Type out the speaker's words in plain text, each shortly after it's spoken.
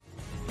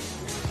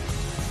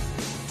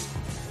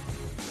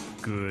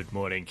Good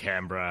morning,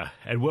 Canberra,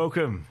 and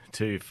welcome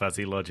to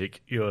Fuzzy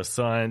Logic, your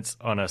science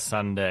on a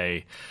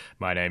Sunday.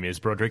 My name is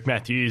Broderick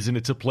Matthews, and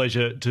it's a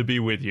pleasure to be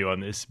with you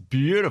on this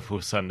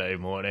beautiful Sunday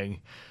morning.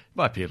 It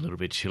might be a little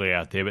bit chilly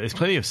out there, but there's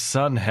plenty of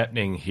sun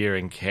happening here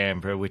in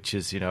Canberra, which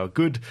is, a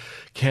good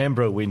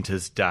Canberra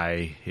winter's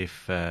day,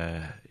 if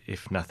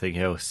nothing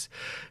else.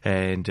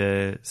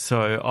 And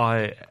so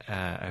I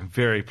am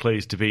very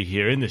pleased to be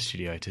here in the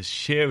studio to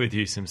share with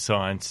you some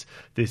science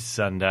this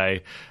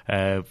Sunday.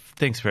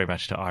 Thanks very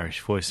much to Irish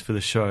Voice for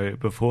the show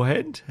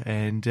beforehand.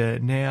 And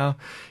now,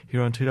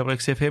 here on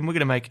 2XXFM, we're going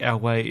to make our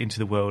way into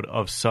the world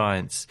of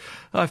science.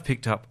 I've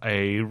picked up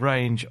a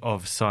range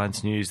of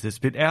science news that's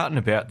been out and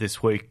about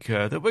this week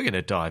that we're going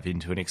to dive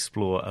into and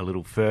explore a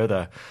little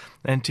further.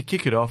 And to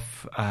kick it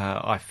off,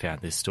 I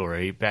found this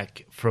story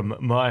back from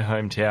my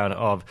hometown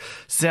of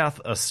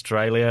South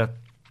Australia,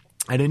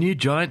 and a new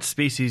giant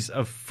species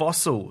of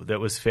fossil that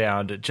was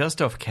found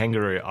just off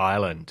Kangaroo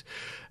Island.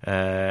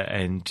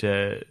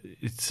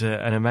 It's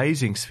an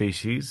amazing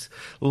species,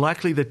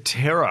 likely the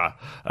terror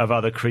of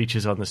other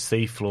creatures on the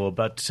seafloor.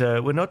 But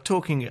we're not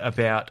talking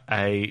about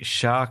a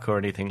shark or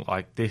anything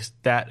like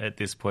that at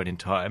this point in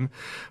time.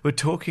 We're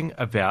talking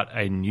about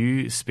a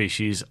new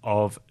species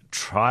of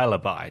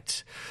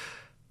trilobite.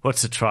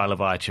 What's a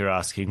trilobite, you're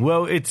asking?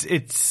 Well,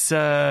 it's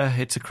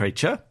a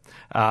creature.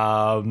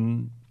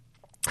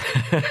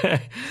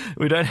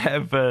 We don't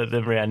have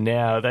them around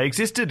now. They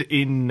existed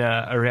in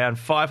around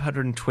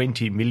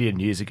 520 million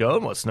years ago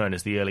in what's known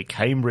as the early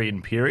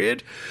Cambrian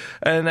period,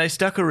 and they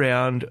stuck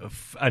around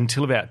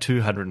until about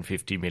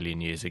 250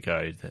 million years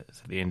ago,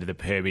 that's the end of the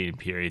Permian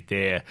period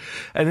there.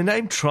 And the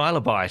name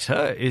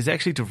trilobite is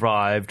actually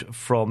derived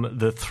from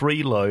the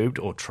three-lobed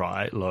or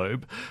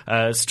trilobe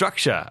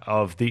structure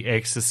of the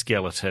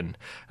exoskeleton,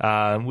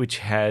 which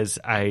has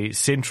a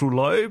central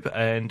lobe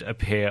and a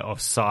pair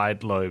of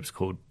side lobes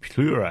called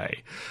pleurae.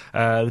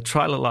 The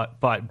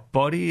trilobite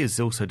body is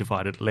also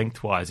divided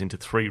lengthwise into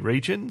three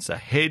regions: a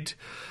head,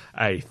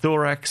 a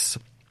thorax,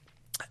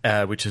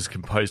 which is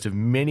composed of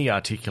many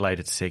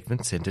articulated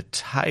segments, and a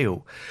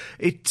tail.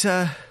 It's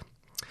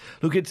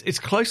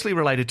closely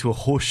related to a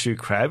horseshoe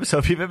crab. So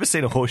if you've ever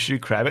seen a horseshoe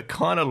crab, it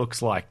kind of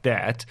looks like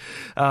that.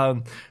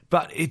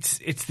 But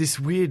it's this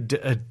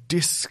weird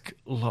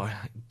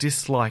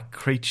disc-like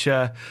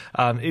creature.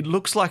 It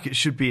looks like it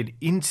should be an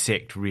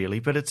insect, really,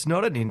 but it's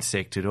not an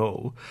insect at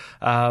all.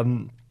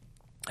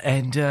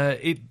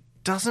 It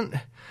doesn't...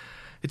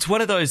 It's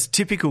one of those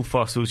typical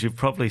fossils you've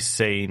probably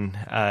seen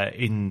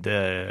in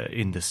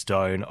the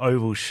stone,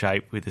 oval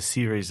shape with a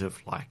series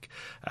of you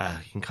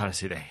can kind of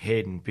see the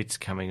head and bits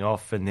coming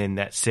off, and then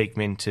that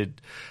segmented,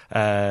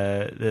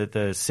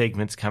 the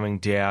segments coming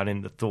down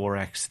in the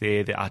thorax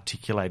there, the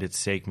articulated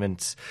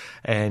segments,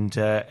 and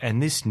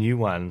this new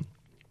one.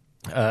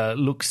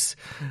 Looks,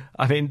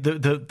 I mean,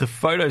 the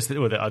photos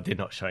they're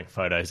not showing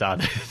photos, are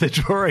they? The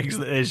drawings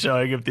that they're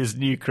showing of this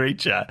new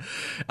creature.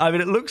 I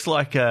mean, it looks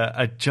like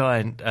a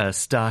giant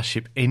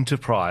Starship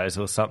Enterprise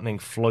or something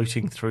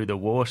floating through the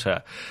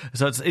water.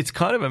 So it's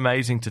kind of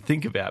amazing to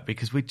think about,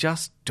 because we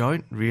just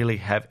don't really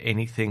have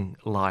anything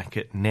like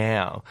it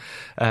now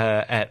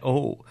at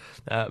all.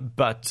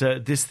 But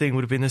this thing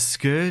would have been the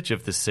scourge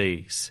of the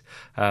seas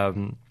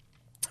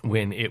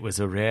when it was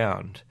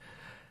around.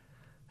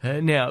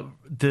 Now,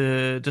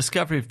 the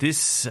discovery of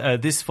this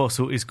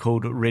fossil is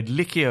called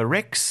Redlickia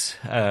rex.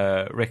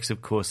 Rex,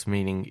 of course,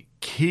 meaning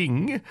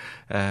king.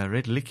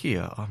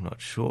 Redlickia, I'm not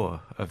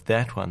sure of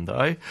that one,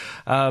 though.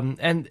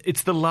 And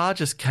it's the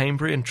largest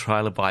Cambrian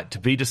trilobite to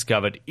be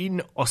discovered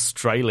in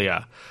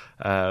Australia.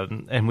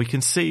 And we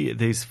can see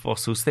these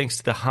fossils thanks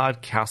to the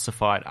hard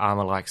calcified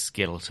armour-like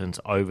skeletons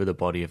over the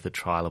body of the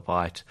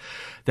trilobite.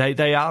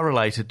 They are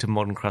related to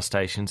modern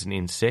crustaceans and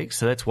insects,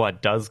 so that's why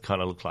it does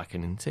kind of look like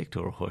an insect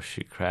or a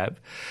horseshoe crab.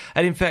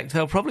 And in fact,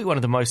 they're probably one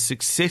of the most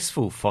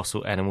successful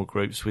fossil animal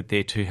groups with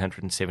their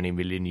 270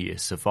 million year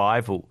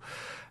survival.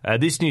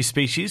 This new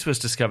species was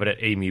discovered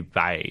at Emu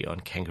Bay on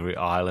Kangaroo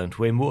Island,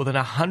 where more than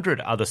 100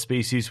 other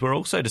species were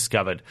also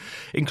discovered,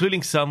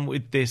 including some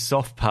with their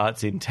soft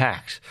parts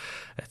intact.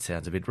 That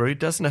sounds a bit rude,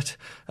 doesn't it?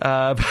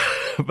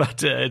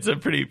 But it's a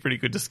pretty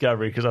good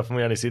discovery, because often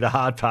we only see the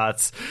hard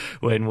parts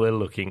when we're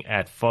looking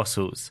at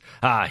fossils.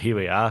 Here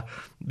we are.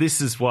 This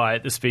is why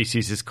the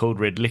species is called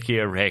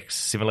Redlickia rex,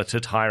 similar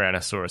to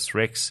Tyrannosaurus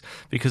rex,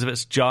 because of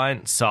its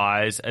giant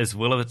size as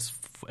well as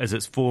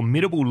its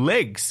formidable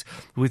legs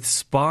with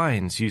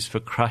spines used for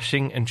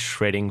crushing and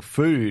shredding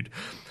food.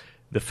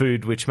 The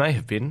food which may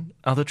have been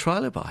other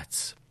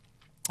trilobites.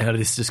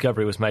 This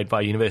discovery was made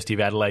by University of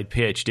Adelaide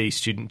PhD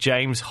student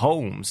James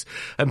Holmes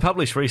and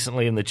published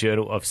recently in the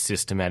Journal of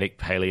Systematic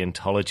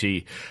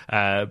Paleontology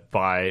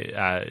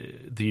by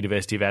the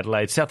University of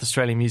Adelaide, South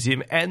Australian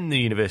Museum and the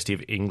University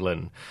of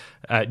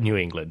New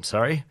England.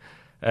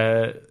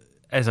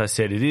 As I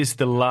said, it is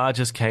the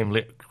largest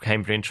Cambrian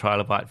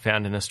trilobite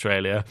found in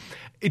Australia.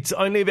 It's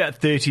only about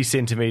 30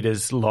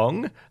 centimetres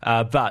long,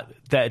 but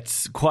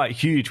that's quite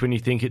huge when you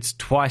think it's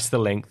twice the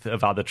length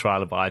of other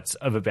trilobites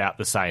of about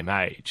the same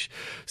age.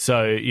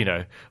 So,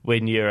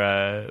 when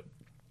you're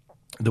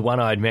the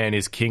one-eyed man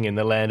is king in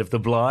the land of the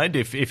blind.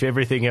 If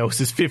everything else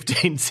is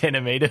 15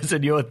 centimetres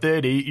and you're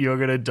 30, you're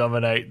going to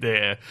dominate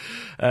there.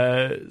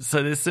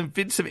 So there's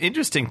been some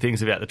interesting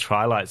things about the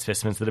trilite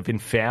specimens that have been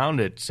found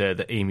at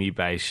the Emu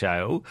Bay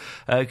Shale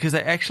because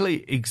they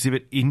actually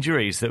exhibit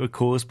injuries that were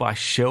caused by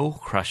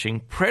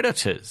shell-crushing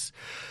predators.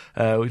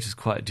 Which is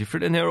quite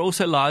different. And there are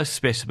also large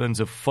specimens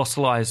of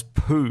fossilised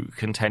poo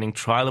containing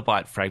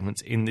trilobite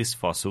fragments in this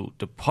fossil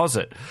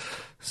deposit.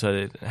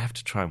 So they have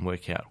to try and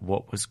work out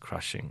what was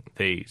crushing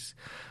these.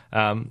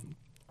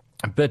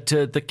 But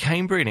the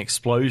Cambrian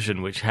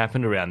explosion, which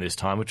happened around this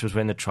time, which was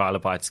when the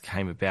trilobites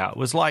came about,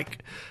 was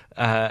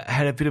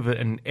had a bit of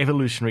an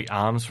evolutionary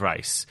arms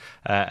race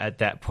at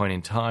that point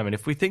in time. And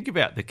if we think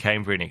about the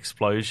Cambrian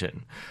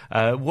explosion,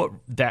 what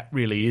that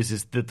really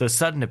is the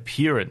sudden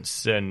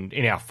appearance, and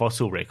in our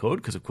fossil record,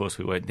 because of course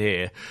we weren't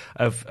there,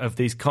 of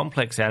these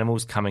complex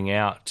animals coming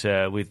out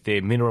with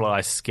their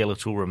mineralised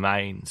skeletal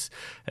remains.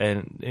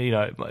 And,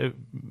 it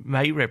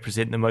may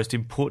represent the most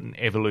important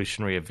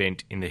evolutionary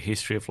event in the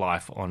history of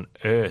life on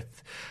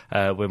Earth,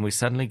 when we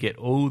suddenly get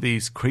all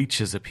these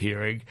creatures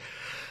appearing.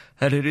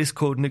 And it is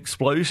called an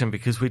explosion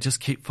because we just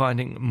keep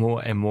finding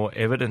more and more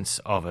evidence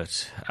of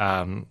it,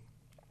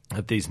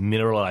 of these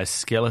mineralised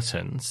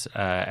skeletons.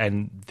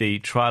 And the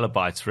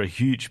trilobites were a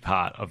huge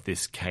part of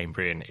this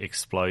Cambrian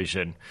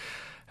explosion.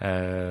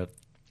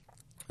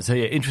 So,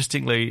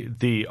 interestingly,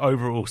 the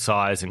overall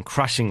size and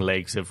crushing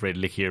legs of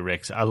Redlickia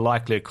rex are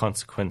likely a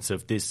consequence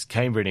of this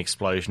Cambrian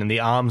explosion and the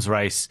arms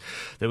race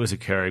that was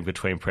occurring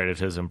between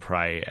predators and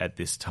prey at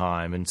this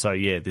time. And so,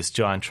 this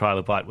giant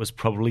trilobite was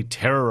probably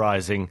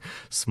terrorising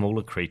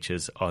smaller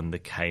creatures on the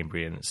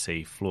Cambrian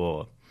sea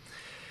floor.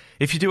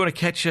 If you do want to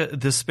catch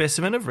the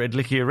specimen of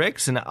Redlickia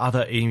rex and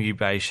other Emu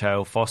Bay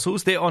Shale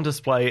fossils, they're on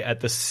display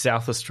at the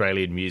South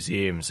Australian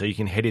Museum, so you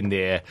can head in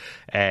there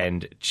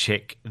and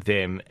check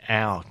them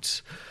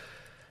out.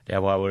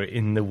 Now, while we're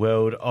in the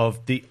world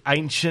of the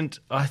ancient,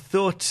 I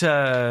thought...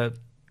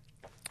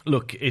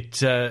 I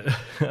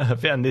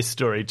found this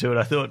story too, and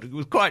I thought it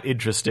was quite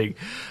interesting.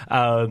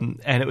 And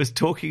it was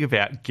talking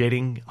about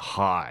getting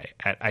high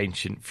at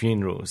ancient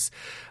funerals.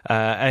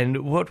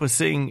 And what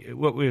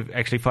we're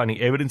actually finding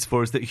evidence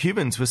for is that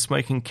humans were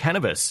smoking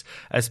cannabis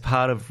as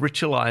part of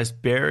ritualized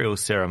burial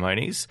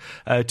ceremonies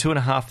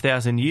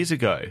 2,500 years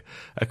ago,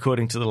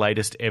 according to the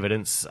latest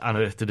evidence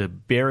unearthed at a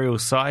burial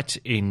site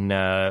in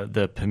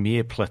the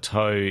Pamir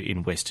Plateau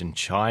in Western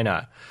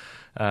China.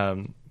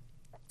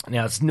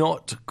 Now, it's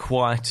not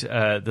quite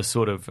the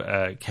sort of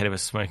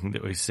cannabis smoking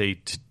that we see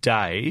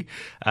today.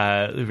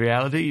 The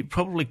reality,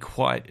 probably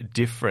quite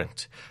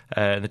different.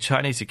 The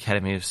Chinese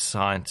Academy of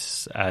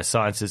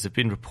Sciences have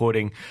been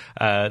reporting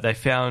they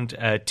found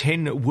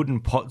 10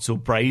 wooden pots or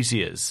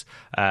braziers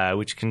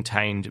which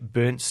contained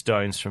burnt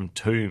stones from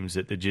tombs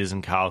at the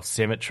Jizenkal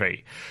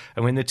Cemetery.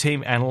 And when the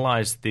team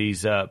analysed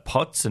these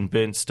pots and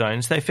burnt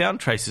stones, they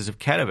found traces of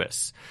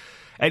cannabis.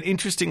 And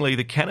interestingly,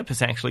 the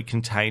cannabis actually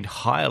contained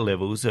higher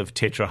levels of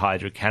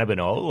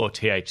tetrahydrocannabinol, or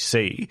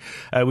THC,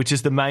 which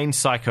is the main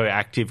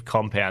psychoactive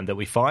compound that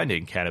we find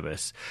in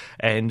cannabis.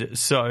 And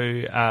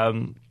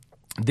so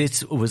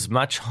this was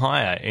much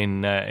higher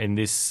in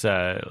this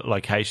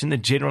location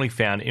than generally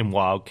found in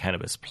wild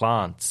cannabis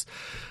plants.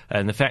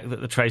 And the fact that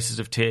the traces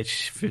of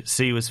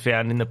THC was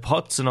found in the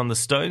pots and on the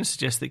stones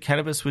suggests that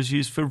cannabis was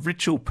used for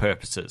ritual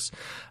purposes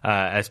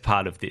as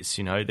part of this.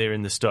 They're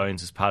in the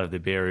stones as part of the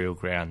burial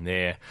ground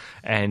there.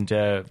 And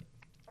and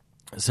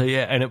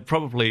it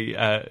probably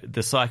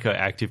the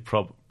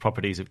psychoactive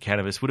properties of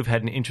cannabis would have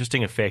had an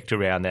interesting effect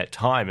around that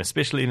time,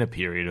 especially in a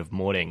period of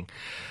mourning.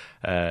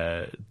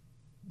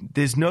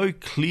 There's no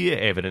clear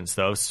evidence,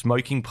 though, of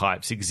smoking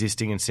pipes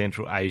existing in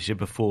Central Asia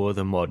before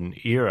the modern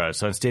era.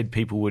 So instead,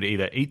 people would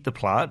either eat the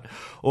plant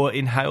or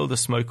inhale the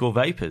smoke or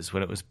vapours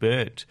when it was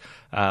burnt.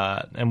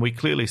 And we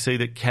clearly see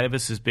that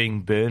cannabis is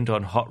being burned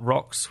on hot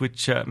rocks,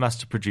 which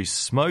must have produced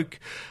smoke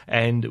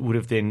and would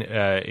have then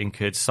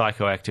incurred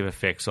psychoactive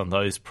effects on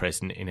those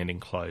present in an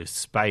enclosed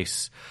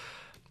space.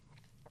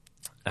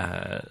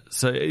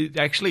 So it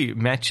actually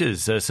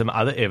matches some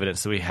other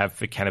evidence that we have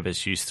for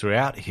cannabis use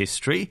throughout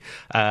history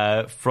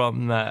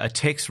from a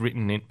text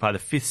written by the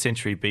 5th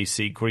century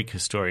BC Greek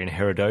historian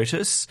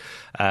Herodotus,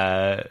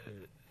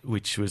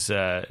 which was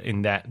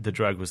in that the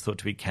drug was thought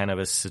to be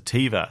cannabis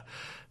sativa.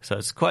 So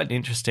it's quite an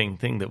interesting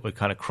thing that we're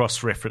kind of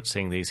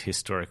cross-referencing these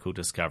historical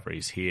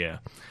discoveries here.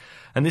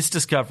 And this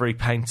discovery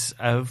paints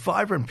a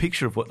vibrant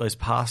picture of what those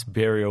past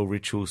burial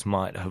rituals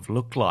might have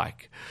looked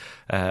like.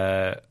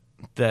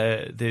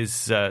 They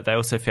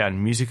also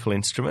found musical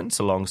instruments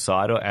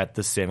alongside or at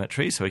the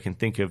cemetery, so we can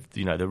think of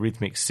the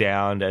rhythmic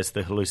sound as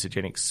the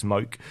hallucinogenic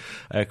smoke,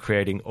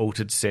 creating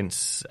altered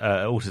states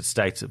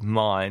of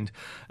mind.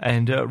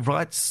 And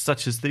rites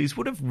such as these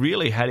would have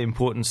really had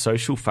important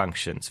social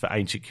functions for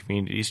ancient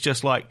communities,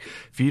 just like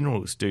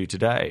funerals do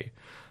today.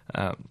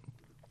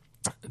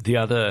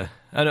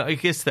 And I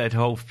guess that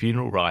whole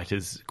funeral rite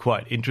is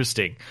quite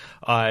interesting.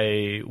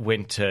 I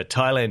went to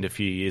Thailand a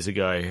few years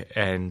ago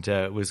and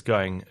was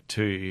going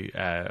to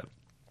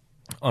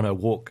on a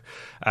walk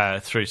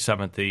through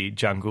some of the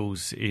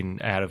jungles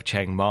out of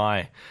Chiang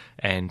Mai,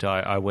 and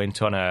I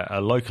went on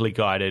a locally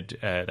guided,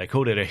 they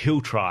called it a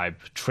hill tribe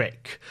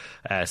trek,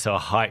 so a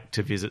hike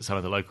to visit some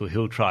of the local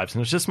hill tribes. And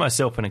it was just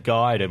myself and a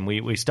guide, and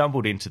we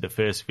stumbled into the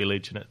first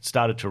village, and it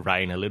started to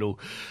rain a little,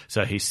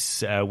 so he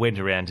went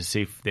around to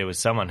see if there was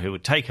someone who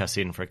would take us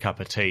in for a cup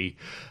of tea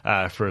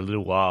for a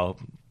little while.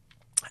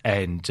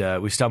 And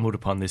we stumbled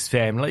upon this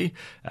family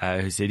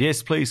who said,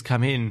 "Yes, please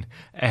come in."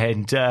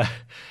 And it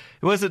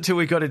wasn't until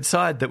we got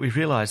inside that we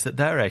realised that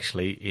they were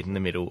actually in the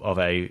middle of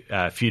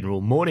a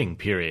funeral mourning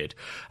period.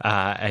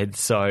 And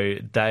so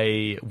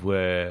they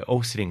were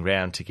all sitting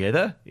round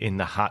together in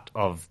the hut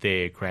of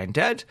their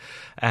granddad,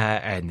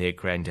 and their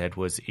granddad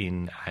was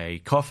in a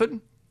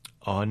coffin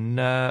on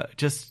at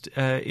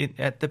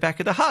the back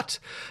of the hut,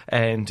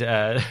 and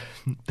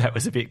that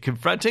was a bit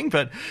confronting,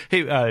 but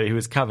he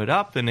was covered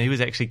up, and he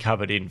was actually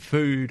covered in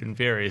food and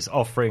various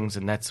offerings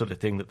and that sort of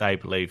thing that they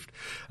believed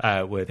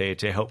were there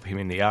to help him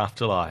in the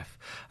afterlife.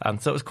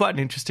 So it was quite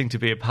interesting to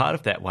be a part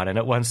of that one, and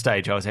at one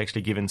stage I was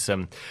actually given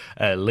some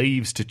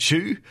leaves to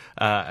chew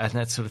and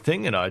that sort of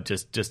thing, and I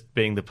just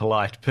being the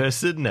polite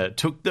person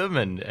took them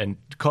and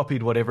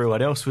copied what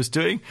everyone else was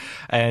doing,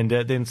 and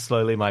then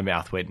slowly my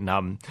mouth went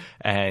numb,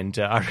 and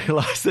I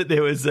realised that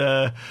there was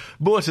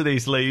more to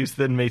these leaves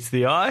than meets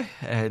the eye,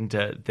 and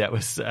that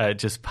was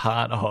just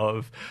part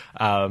of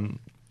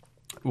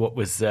what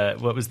was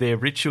their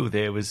ritual.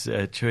 There was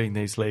chewing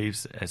these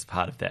leaves as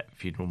part of that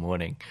funeral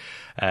mourning.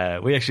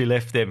 We actually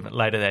left them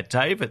later that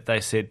day, but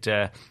they said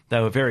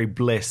they were very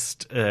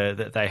blessed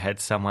that they had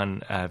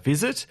someone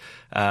visit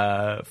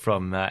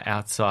from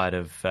outside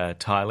of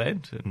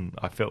Thailand, and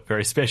I felt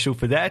very special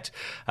for that.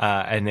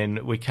 And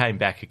then we came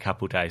back a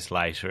couple of days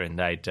later, and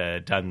they'd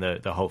done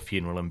the whole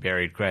funeral and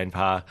buried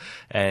Grandpa,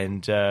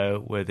 and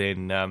were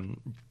then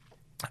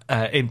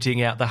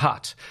emptying out the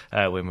hut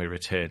when we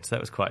returned. So that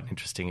was quite an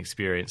interesting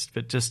experience.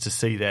 But just to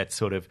see that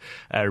sort of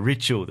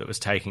ritual that was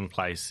taking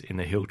place in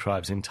the hill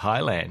tribes in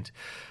Thailand.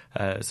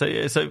 So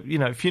you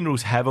know,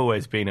 funerals have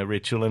always been a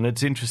ritual, and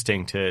it's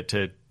interesting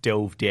to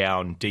delve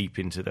down deep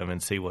into them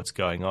and see what's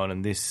going on.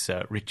 And this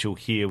ritual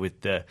here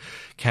with the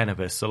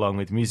cannabis, along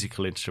with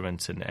musical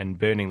instruments and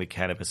burning the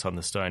cannabis on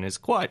the stone, is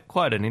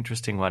quite an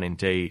interesting one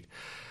indeed.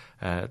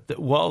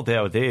 While they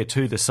were there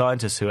too, the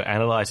scientists who were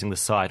analysing the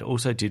site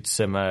also did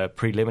some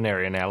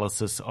preliminary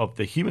analysis of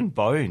the human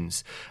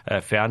bones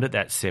found at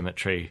that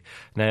cemetery.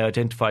 And they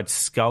identified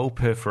skull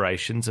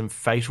perforations and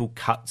fatal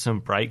cuts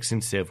and breaks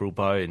in several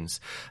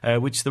bones,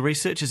 which the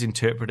researchers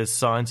interpret as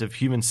signs of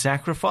human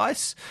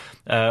sacrifice,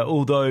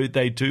 although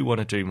they do want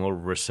to do more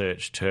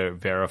research to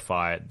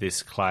verify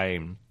this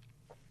claim.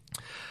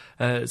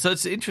 So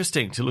it's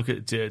interesting to look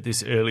at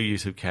this early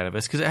use of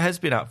cannabis, because it has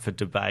been up for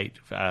debate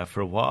for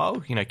a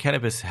while. You know,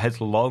 cannabis has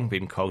long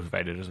been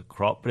cultivated as a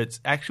crop, but its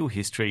actual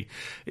history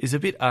is a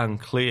bit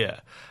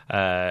unclear.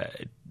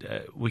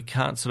 We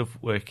can't sort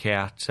of work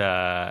out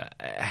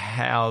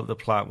how the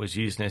plant was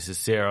used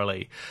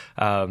necessarily.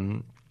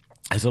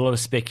 There's a lot of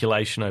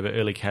speculation over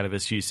early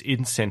cannabis use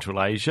in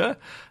Central Asia.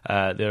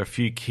 There are a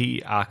few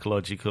key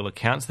archaeological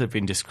accounts that have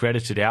been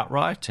discredited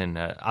outright, and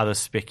other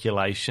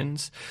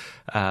speculations.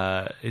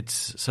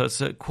 It's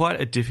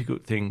quite a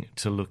difficult thing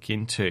to look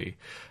into.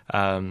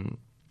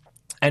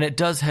 And it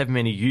does have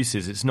many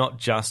uses. It's not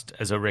just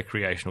as a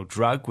recreational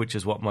drug, which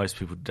is what most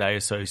people today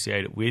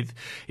associate it with.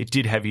 It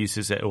did have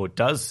uses, or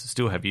does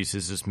still have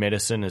uses, as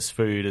medicine, as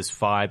food, as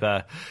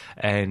fibre.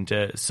 And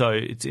so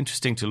it's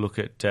interesting to look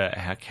at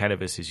how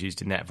cannabis is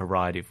used in that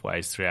variety of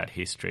ways throughout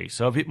history.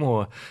 So a bit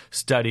more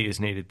study is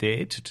needed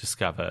there to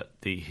discover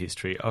the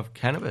history of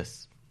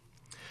cannabis.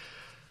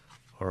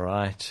 All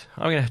right,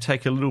 I'm going to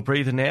take a little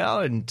breather now,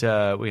 and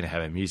we're going to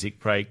have a music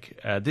break.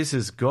 This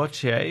is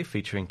Gotye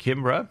featuring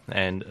Kimbra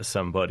and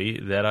Somebody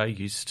That I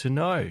Used to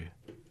Know.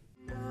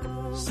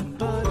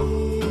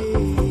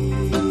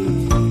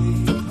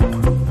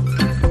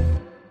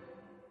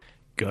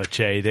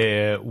 Gotye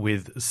there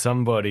with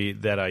Somebody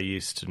That I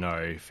Used to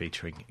Know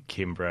featuring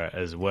Kimbra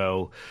as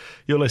well.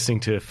 You're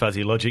listening to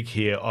Fuzzy Logic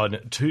here on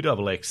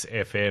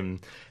 2XX FM,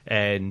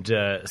 and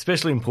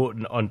especially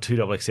important on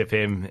 2XX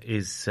FM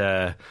is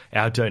our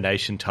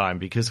donation time,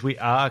 because we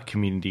are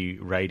community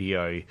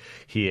radio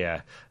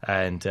here,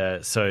 and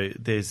so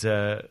there's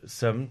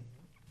some...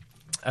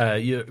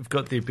 you've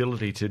got the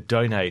ability to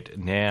donate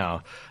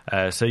now.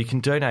 So you can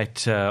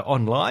donate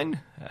online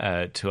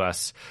to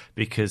us,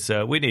 because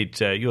we need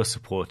your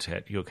support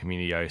at your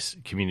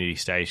community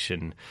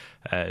station,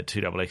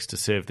 2XX, to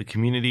serve the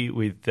community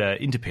with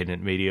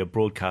independent media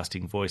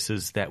broadcasting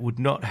voices that would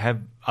not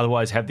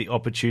otherwise have the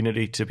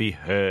opportunity to be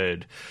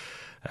heard.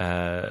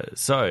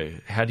 So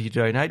how do you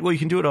donate? Well, you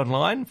can do it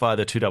online via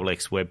the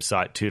 2XX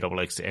website,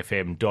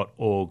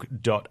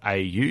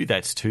 2xxfm.org.au.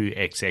 That's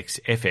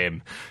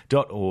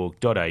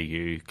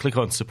 2xxfm.org.au. Click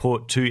on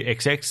support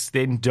 2XX,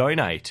 then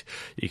donate.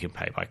 You can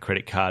pay by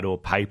credit card or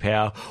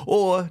PayPal,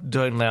 or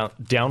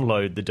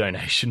download the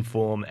donation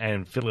form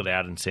and fill it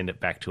out and send it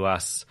back to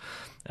us.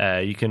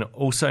 You can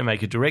also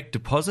make a direct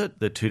deposit.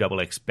 The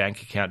 2XX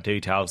bank account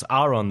details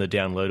are on the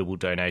downloadable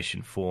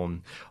donation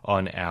form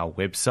on our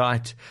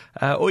website.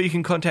 Or you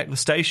can contact the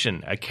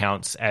station,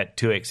 accounts at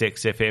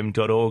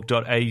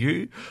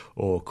 2xxfm.org.au,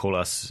 or call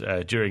us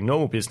during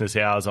normal business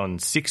hours on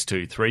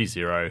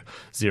 6230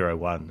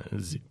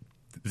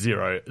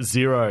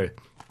 0100.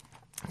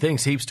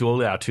 Thanks heaps to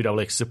all our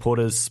 2XX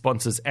supporters,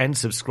 sponsors and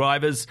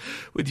subscribers.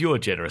 With your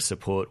generous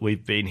support,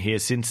 we've been here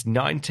since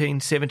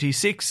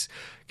 1976.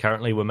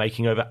 Currently, we're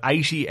making over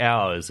 80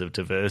 hours of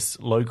diverse,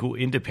 local,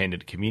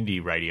 independent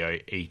community radio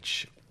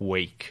each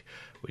week,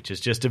 which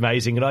is just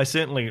amazing. And I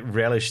certainly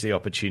relish the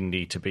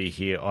opportunity to be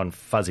here on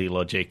Fuzzy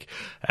Logic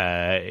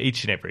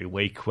each and every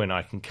week when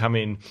I can come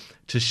in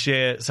to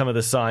share some of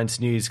the science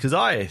news, because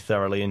I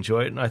thoroughly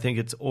enjoy it, and I think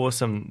it's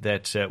awesome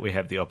that we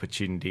have the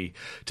opportunity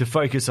to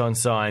focus on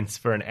science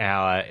for an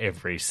hour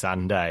every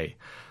Sunday.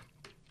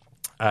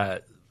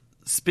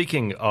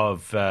 Speaking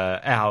of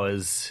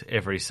hours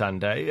every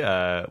Sunday,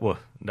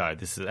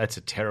 that's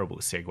a terrible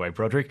segue,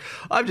 Broderick.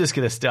 I'm just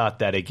going to start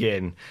that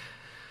again.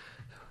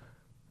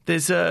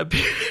 There's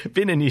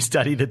been a new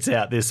study that's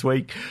out this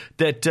week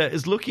that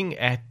is looking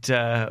at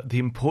the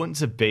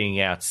importance of being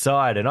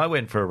outside. And I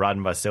went for a run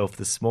myself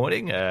this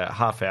morning, a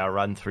half-hour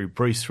run through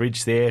Bruce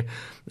Ridge there.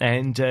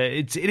 And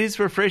it is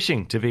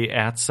refreshing to be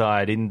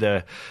outside in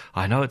the,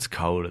 I know it's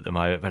cold at the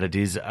moment, but it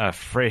is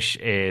fresh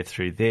air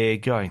through there,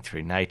 going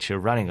through nature,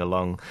 running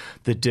along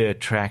the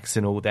dirt tracks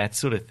and all that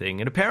sort of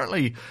thing. And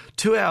apparently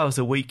 2 hours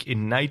a week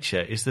in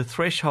nature is the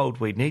threshold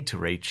we need to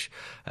reach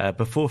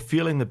before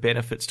feeling the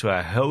benefits to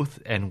our health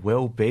and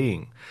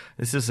well-being.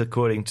 This is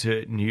according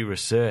to new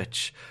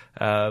research.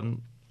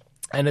 And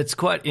it's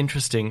quite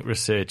interesting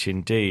research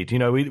indeed. You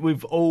know,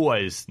 we've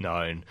always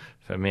known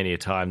for many a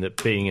time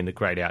that being in the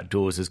great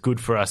outdoors is good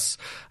for us.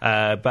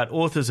 But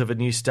authors of a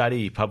new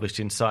study published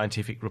in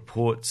Scientific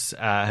Reports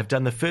have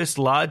done the first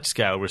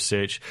large-scale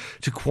research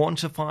to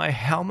quantify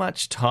how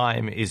much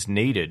time is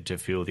needed to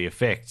feel the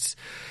effects.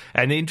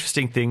 And the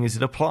interesting thing is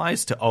it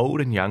applies to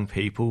old and young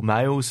people,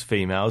 males,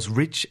 females,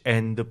 rich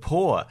and the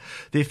poor.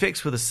 The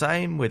effects were the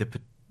same whether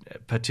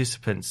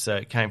participants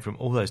came from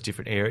all those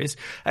different areas,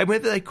 and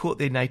whether they caught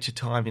their nature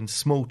time in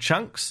small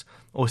chunks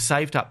or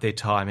saved up their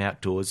time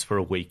outdoors for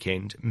a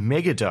weekend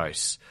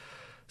megadose.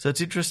 So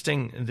it's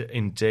interesting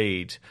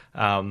indeed.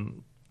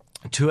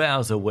 2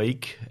 hours a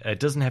week, it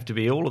doesn't have to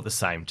be all at the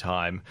same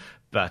time,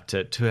 but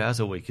 2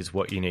 hours a week is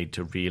what you need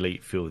to really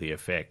feel the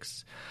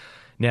effects.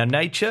 Now,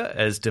 nature,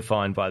 as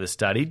defined by the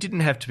study,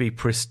 didn't have to be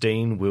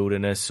pristine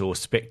wilderness or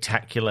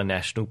spectacular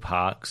national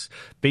parks.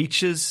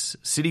 Beaches,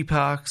 city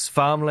parks,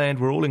 farmland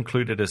were all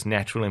included as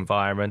natural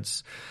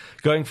environments.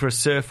 Going for a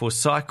surf or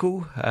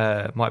cycle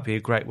might be a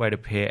great way to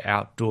pair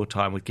outdoor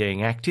time with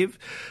getting active,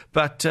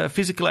 but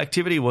physical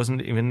activity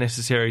wasn't even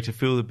necessary to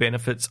feel the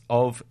benefits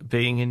of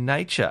being in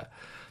nature.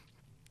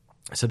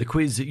 So the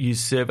quiz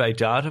used survey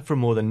data from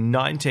more than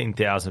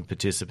 19,000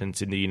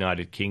 participants in the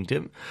United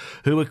Kingdom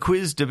who were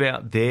quizzed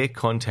about their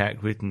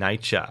contact with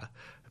nature.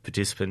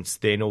 Participants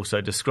then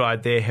also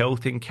described their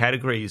health in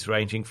categories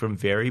ranging from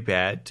very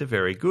bad to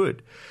very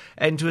good.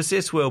 And to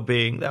assess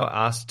well-being, they were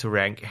asked to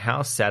rank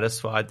how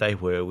satisfied they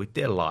were with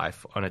their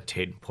life on a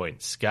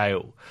 10-point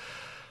scale.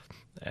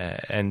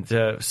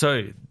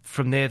 So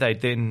from there, they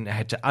then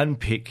had to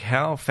unpick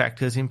how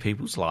factors in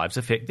people's lives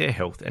affect their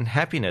health and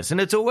happiness.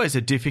 And it's always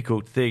a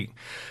difficult thing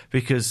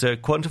because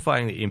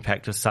quantifying the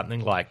impact of something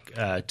like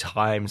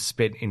time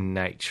spent in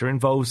nature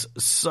involves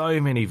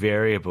so many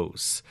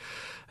variables.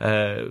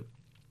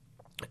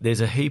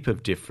 There's a heap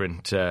of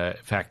different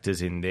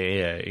factors in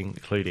there,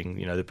 including,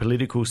 the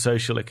political,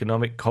 social,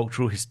 economic,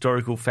 cultural,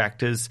 historical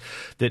factors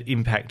that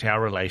impact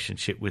our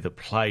relationship with a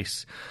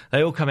place.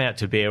 They all come out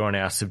to bear on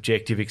our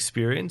subjective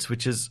experience,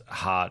 which is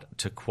hard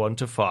to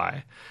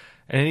quantify.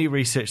 And any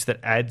research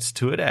that adds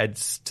to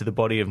the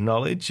body of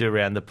knowledge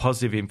around the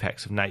positive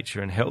impacts of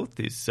nature and health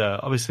is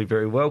obviously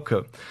very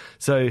welcome.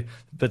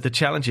 But the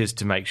challenge is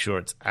to make sure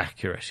it's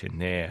accurate in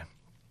there.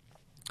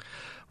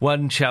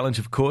 One challenge,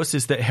 of course,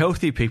 is that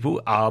healthy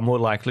people are more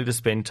likely to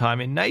spend time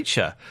in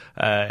nature,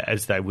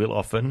 as they will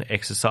often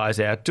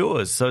exercise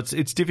outdoors. So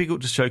it's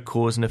difficult to show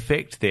cause and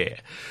effect there.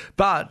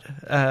 But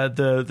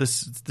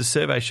the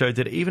survey showed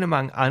that even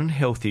among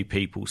unhealthy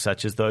people,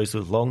 such as those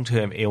with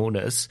long-term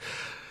illness,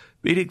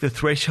 meeting the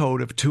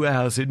threshold of 2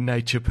 hours in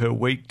nature per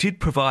week did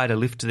provide a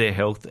lift to their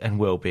health and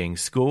well-being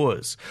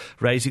scores,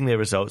 raising their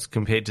results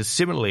compared to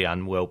similarly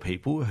unwell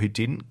people who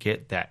didn't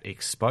get that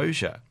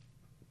exposure.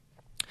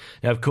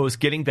 Now, of course,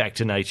 getting back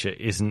to nature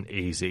isn't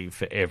easy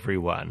for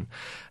everyone.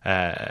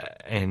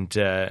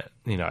 Richer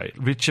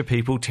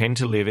people tend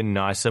to live in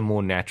nicer,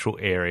 more natural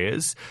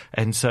areas.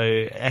 And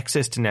so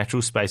access to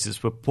natural spaces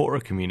for poorer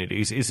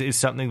communities is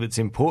something that's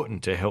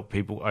important to help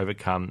people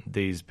overcome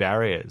these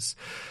barriers.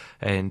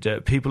 And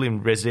people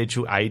in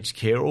residential aged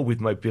care or with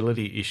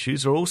mobility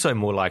issues are also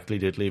more likely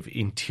to live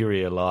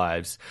interior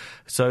lives.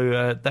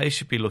 So they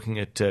should be looking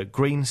at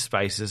green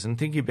spaces and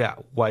thinking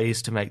about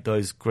ways to make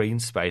those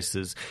green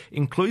spaces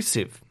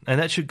inclusive.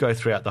 And that should go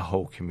throughout the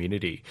whole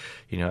community,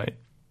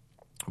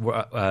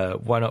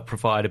 Why not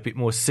provide a bit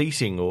more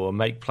seating or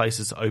make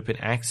places open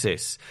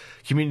access?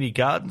 Community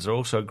gardens are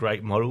also a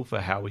great model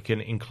for how we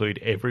can include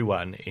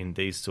everyone in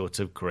these sorts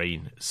of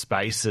green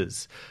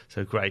spaces.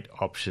 So great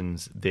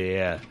options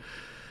there.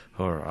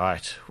 All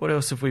right. What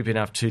else have we been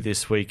up to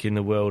this week in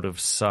the world of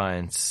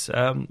science?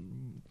 There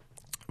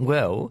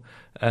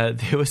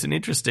was an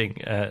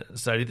interesting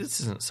study.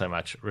 This isn't so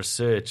much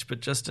research,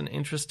 but just an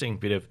interesting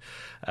bit of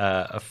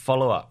a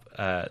follow-up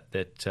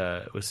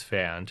that was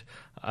found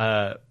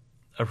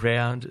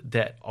around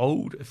that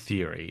old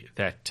theory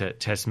that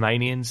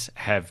Tasmanians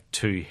have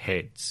two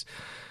heads.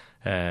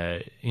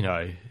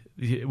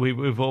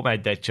 We've all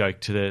made that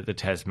joke to the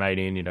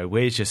Tasmanian,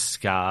 where's your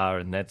scar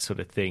and that sort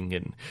of thing.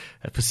 And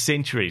for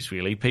centuries,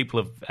 really,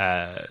 people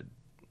have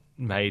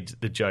made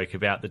the joke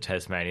about the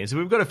Tasmanians.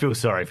 We've got to feel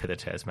sorry for the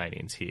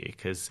Tasmanians here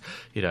because,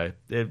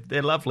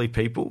 they're lovely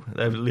people.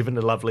 They live in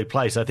a lovely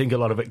place. I think a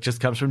lot of it just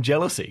comes from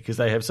jealousy because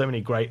they have so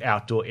many great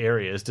outdoor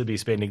areas to be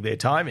spending their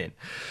time in.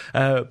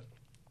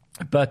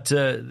 But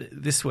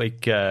this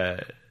week I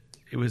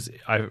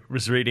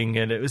was reading,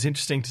 and it was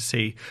interesting to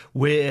see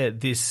where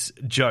this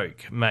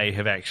joke may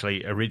have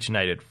actually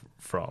originated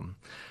from.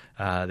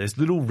 There's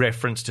little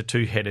reference to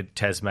two-headed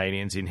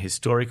Tasmanians in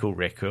historical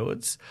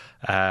records,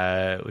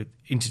 with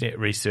internet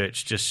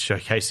research just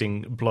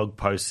showcasing blog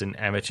posts and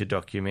amateur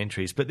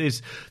documentaries. But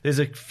there's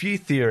a few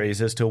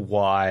theories as to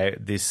why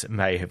this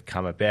may have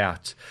come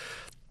about.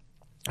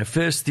 The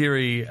first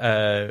theory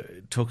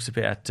talks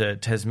about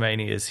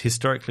Tasmania's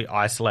historically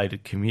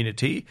isolated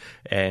community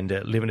and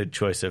limited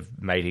choice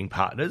of mating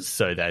partners,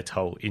 so that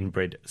whole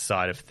inbred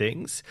side of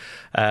things.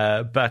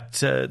 But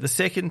the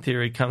second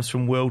theory comes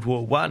from World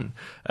War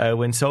I,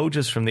 when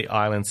soldiers from the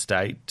island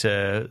state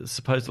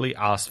supposedly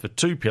asked for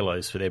two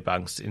pillows for their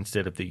bunks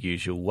instead of the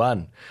usual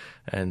one.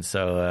 And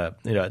so,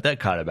 that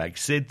kind of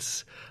makes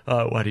sense.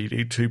 Why do you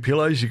need two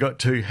pillows? You got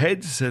two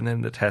heads, and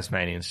then the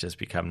Tasmanians just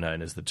become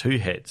known as the two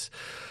heads.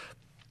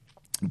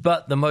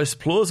 But the most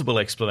plausible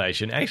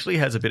explanation actually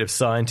has a bit of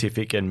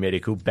scientific and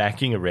medical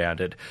backing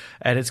around it,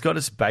 and it's got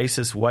its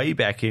basis way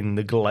back in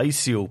the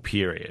glacial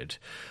period.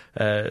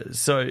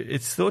 So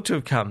it's thought to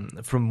have come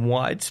from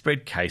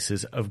widespread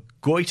cases of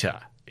goiter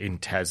in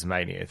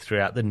Tasmania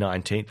throughout the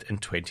 19th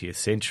and 20th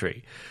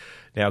century.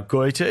 Now,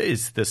 goiter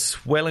is the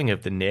swelling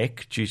of the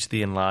neck due to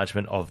the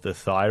enlargement of the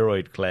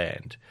thyroid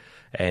gland.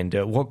 And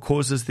what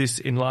causes this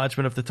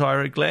enlargement of the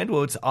thyroid gland?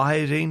 Well, it's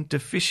iodine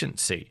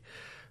deficiency.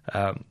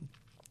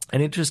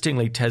 And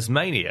interestingly,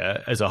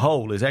 Tasmania as a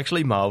whole is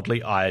actually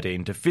mildly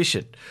iodine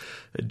deficient.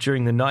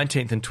 During the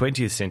 19th and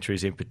 20th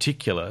centuries in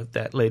particular,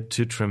 that led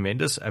to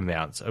tremendous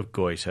amounts of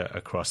goiter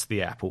across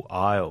the Apple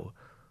Isle.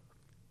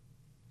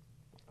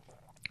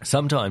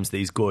 Sometimes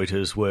these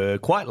goiters were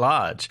quite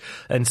large,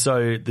 and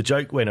so the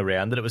joke went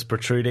around that it was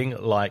protruding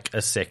like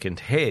a second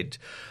head.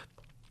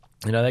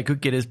 They could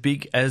get as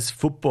big as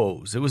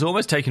footballs. It was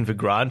almost taken for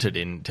granted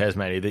in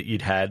Tasmania that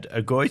you'd had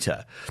a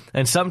goiter.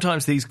 And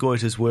sometimes these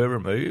goiters were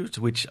removed,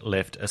 which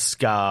left a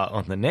scar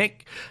on the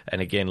neck, and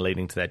again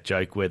leading to that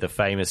joke where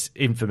the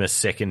infamous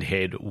second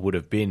head would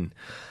have been.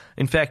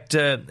 In fact,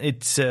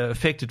 it's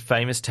affected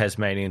famous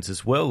Tasmanians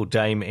as well.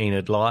 Dame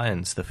Enid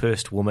Lyons, the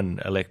first woman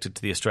elected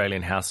to the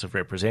Australian House of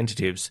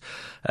Representatives,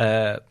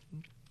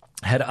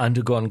 had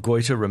undergone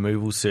goiter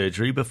removal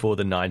surgery before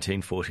the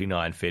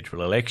 1949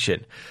 federal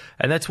election.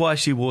 And that's why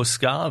she wore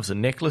scarves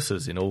and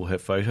necklaces in all her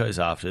photos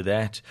after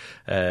that.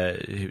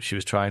 She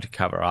was trying to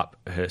cover up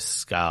her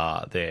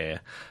scar there.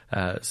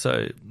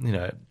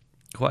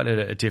 Quite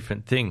a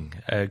different thing.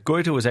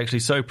 Goiter was actually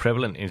so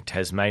prevalent in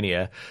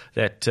Tasmania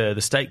that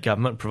the state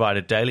government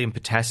provided daily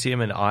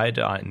potassium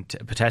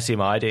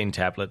iodine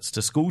tablets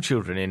to school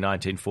children in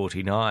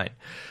 1949.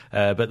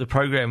 But the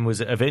program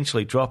was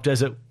eventually dropped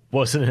as it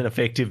wasn't an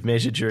effective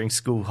measure during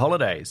school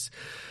holidays.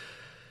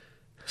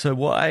 So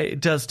why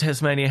does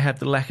Tasmania have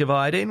the lack of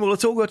iodine? Well,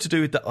 it's all got to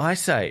do with the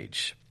Ice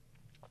Age.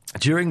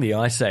 During the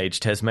Ice Age,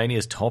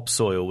 Tasmania's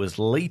topsoil was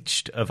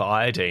leached of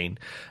iodine,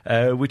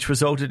 which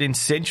resulted in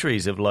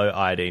centuries of low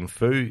iodine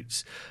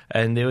foods.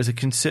 And there was a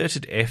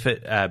concerted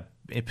effort,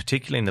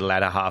 particularly in the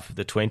latter half of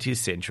the 20th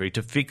century,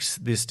 to fix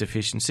this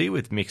deficiency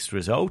with mixed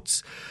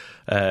results.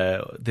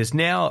 There's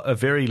now a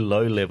very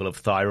low level of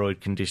thyroid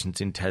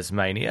conditions in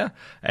Tasmania,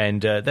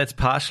 and that's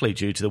partially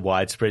due to the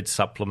widespread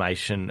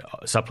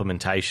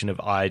supplementation of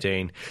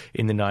iodine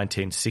in the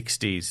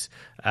 1960s.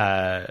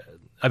 I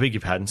beg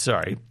your pardon,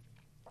 sorry.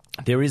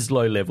 There is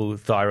low-level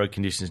thyroid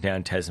conditions now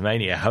in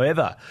Tasmania.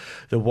 However,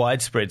 the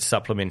widespread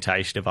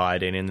supplementation of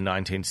iodine in the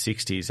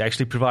 1960s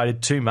actually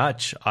provided too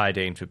much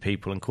iodine for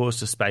people and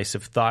caused a space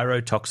of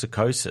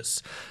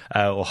thyrotoxicosis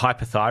or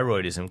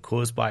hyperthyroidism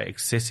caused by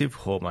excessive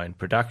hormone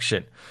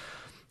production.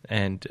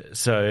 And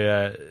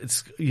so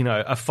it's,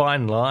 a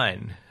fine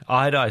line.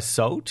 Iodized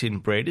salt in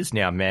bread is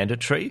now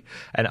mandatory,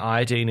 and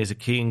iodine is a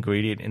key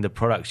ingredient in the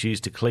products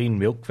used to clean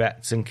milk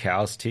vats and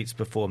cows' teats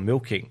before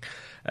milking.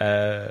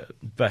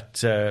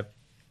 But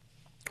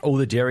all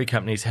the dairy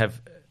companies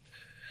have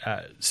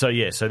So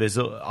there's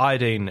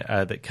iodine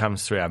that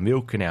comes through our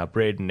milk and our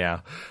bread and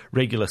our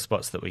regular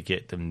spots that we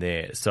get them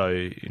there.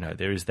 So,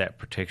 there is that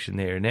protection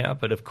there now.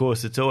 But, of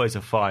course, it's always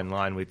a fine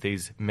line with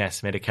these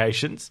mass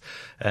medications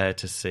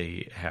to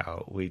see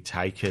how we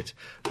take it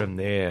from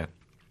there.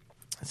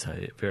 So,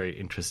 very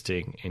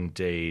interesting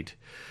indeed.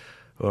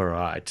 All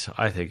right,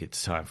 I think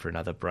it's time for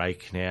another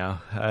break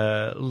now.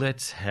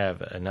 Let's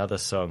have another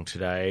song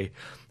today.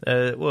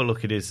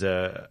 It is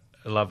a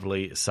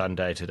lovely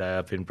Sunday today.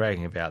 I've been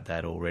bragging about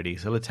that already.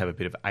 So let's have a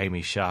bit of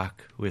Amy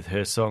Shark with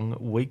her song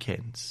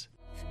Weekends.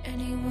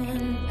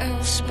 Anyone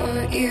else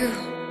but you.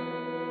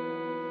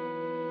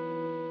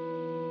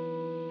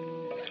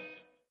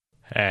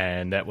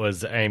 And that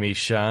was Amy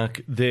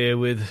Shark there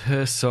with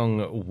her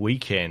song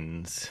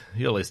Weekends.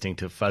 You're listening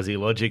to Fuzzy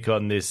Logic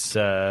on this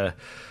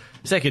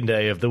second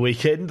day of the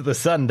weekend, the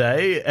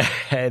Sunday,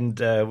 and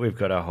we've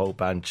got a whole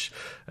bunch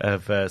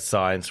of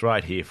science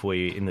right here for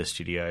you in the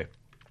studio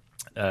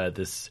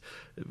this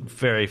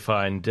very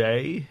fine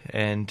day,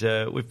 and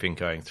we've been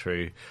going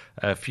through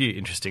a few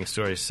interesting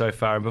stories so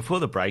far. And before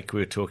the break,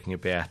 we were talking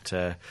about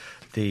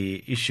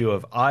the issue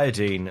of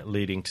iodine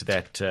leading to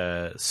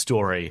that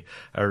story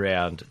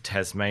around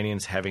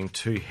Tasmanians having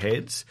two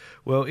heads.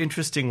 Well,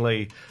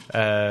 interestingly,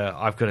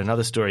 I've got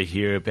another story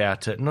here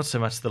about not so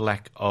much the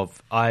lack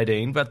of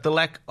iodine, but the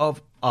lack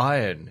of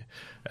iron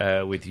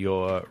with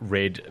your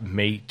red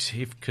meat.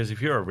 Because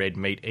if you're a red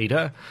meat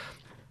eater,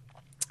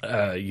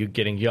 you're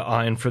getting your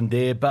iron from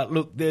there. But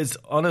look, there's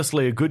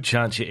honestly a good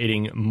chance you're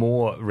eating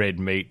more red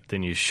meat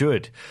than you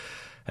should.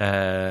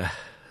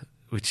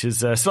 Which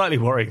is a slightly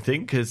worrying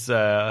thing because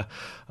a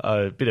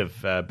bit of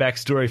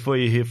backstory for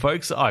you here,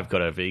 folks. I've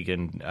got a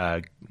vegan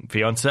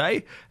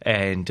fiancée,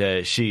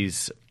 and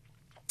she's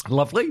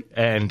lovely,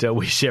 and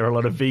we share a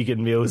lot of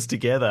vegan meals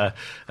together.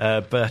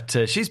 But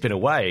she's been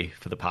away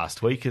for the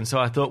past week, and so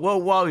I thought,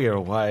 well, while you're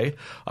away,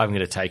 I'm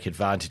going to take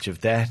advantage of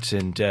that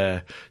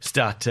and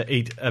start to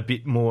eat a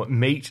bit more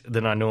meat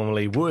than I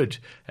normally would.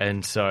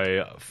 And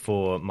so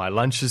for my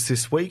lunches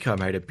this week, I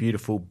made a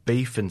beautiful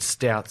beef and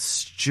stout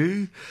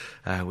stew,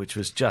 which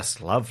was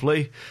just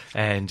lovely.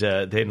 And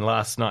then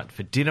last night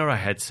for dinner, I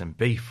had some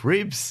beef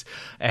ribs,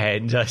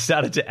 and I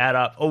started to add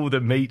up all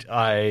the meat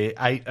I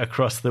ate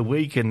across the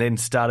week, and then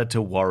started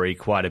to worry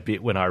quite a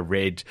bit when I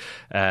read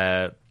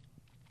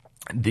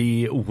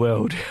the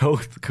World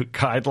Health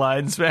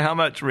Guidelines for how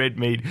much red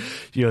meat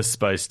you're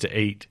supposed to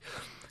eat.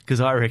 Because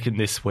I reckon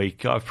this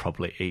week I've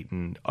probably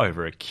eaten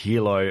over 1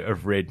 kilo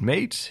of red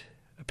meat.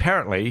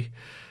 Apparently,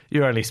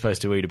 you're only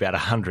supposed to eat about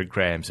 100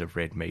 grams of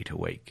red meat a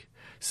week.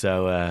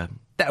 So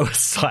that was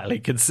slightly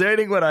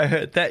concerning when I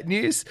heard that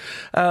news.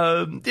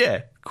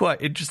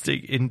 Quite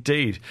interesting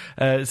indeed.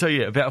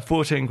 About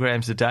 14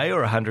 grams a day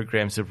or 100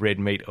 grams of red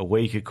meat a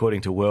week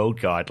according to world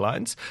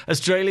guidelines.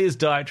 Australia's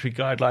dietary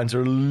guidelines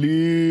are a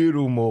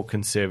little more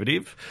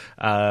conservative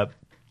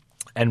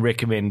and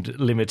recommend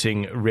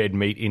limiting red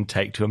meat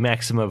intake to a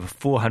maximum of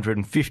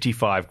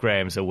 455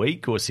 grams a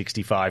week or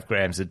 65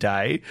 grams a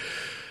day.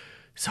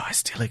 So I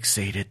still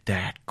exceeded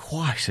that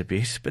quite a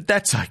bit, but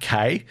that's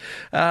okay.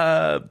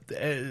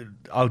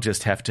 I'll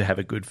just have to have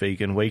a good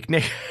vegan week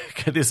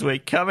this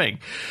week coming.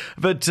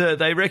 But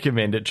they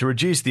recommend it to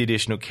reduce the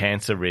additional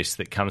cancer risk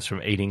that comes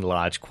from eating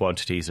large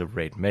quantities of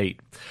red meat.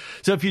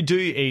 So if you do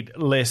eat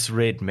less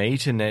red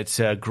meat, and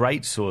it's a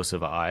great source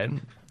of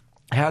iron,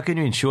 how can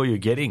you ensure you're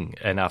getting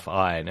enough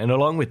iron? And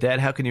along with that,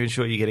 how can you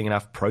ensure you're getting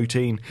enough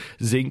protein,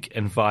 zinc,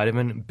 and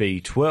vitamin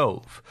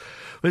B12?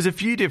 There's a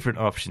few different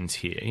options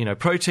here.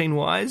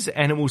 Protein-wise,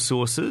 animal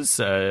sources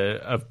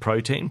of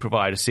protein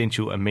provide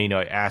essential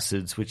amino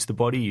acids, which the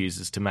body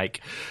uses to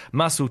make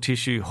muscle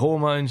tissue,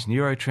 hormones,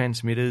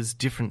 neurotransmitters,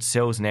 different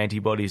cells and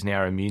antibodies in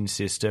our immune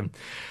system.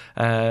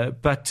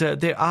 But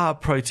there are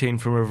protein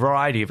from a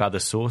variety of other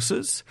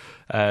sources.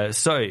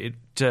 So it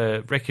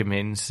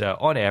recommends,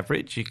 on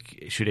average, you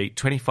should eat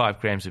 25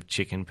 grams of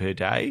chicken per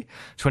day,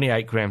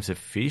 28 grams of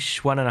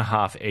fish,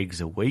 1.5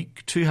 eggs a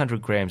week,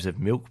 200 grams of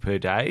milk per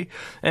day,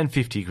 and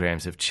 50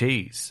 grams of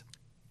cheese.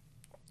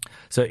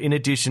 So in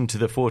addition to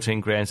the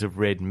 14 grams of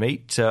red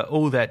meat,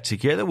 all that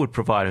together would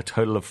provide a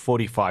total of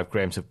 45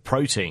 grams of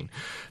protein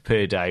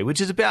per day, which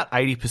is about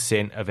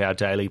 80% of our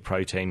daily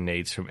protein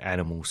needs from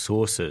animal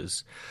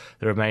sources.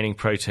 The remaining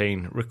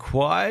protein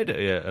required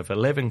of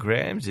 11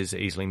 grams is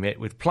easily met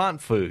with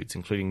plant foods,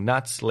 including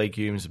nuts,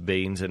 legumes,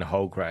 beans, and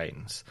whole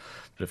grains.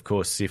 But of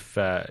course, if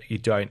you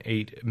don't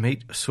eat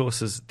meat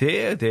sources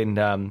there,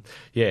 then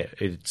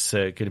it's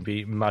going to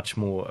be much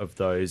more of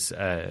those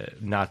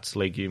nuts,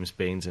 legumes,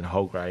 beans, and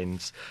whole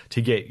grains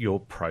to get your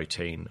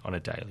protein on a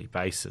daily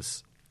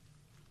basis.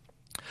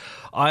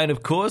 Iron,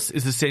 of course,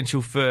 is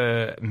essential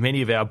for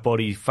many of our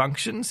body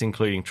functions,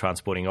 including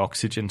transporting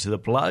oxygen to the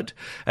blood.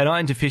 And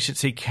iron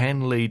deficiency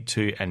can lead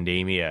to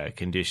anemia, a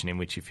condition in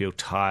which you feel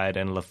tired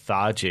and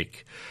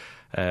lethargic.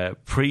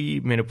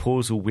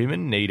 Premenopausal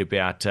women need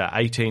about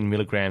 18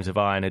 milligrams of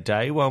iron a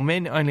day, while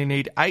men only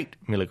need 8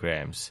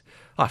 milligrams.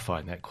 I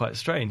find that quite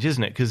strange,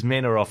 isn't it? Because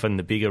men are often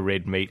the bigger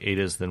red meat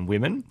eaters than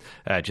women,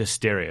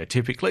 just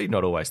stereotypically,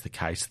 not always the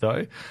case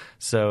though.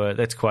 So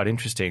that's quite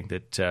interesting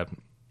that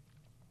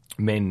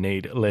men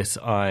need less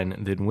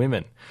iron than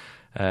women.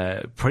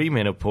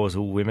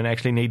 Premenopausal women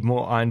actually need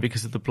more iron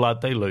because of the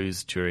blood they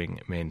lose during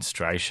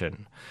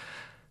menstruation.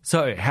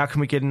 So how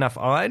can we get enough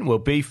iron? Well,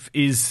 beef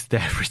is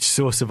the average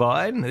source of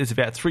iron. There's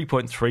about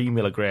 3.3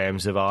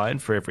 milligrams of iron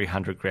for every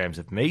 100 grams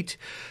of meat.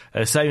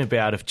 Same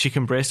amount of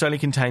chicken breast only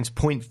contains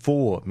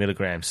 0.4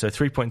 milligrams, so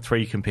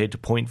 3.3 compared to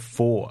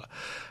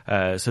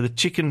 0.4. So the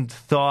chicken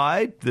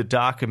thigh, the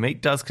darker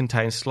meat, does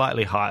contain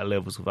slightly higher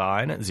levels of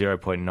iron at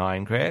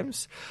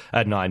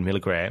 9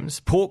 milligrams.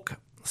 Pork,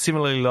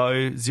 similarly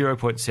low,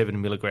 0.7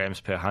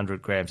 milligrams per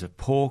 100 grams of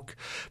pork.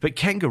 But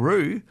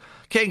kangaroo's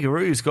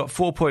got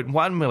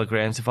 4.1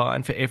 milligrams of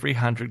iron for every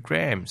 100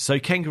 grams. So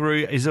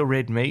kangaroo is a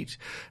red meat,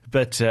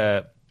 but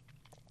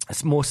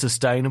it's more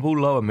sustainable,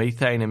 lower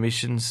methane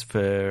emissions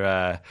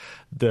for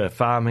the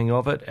farming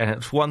of it, and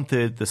it's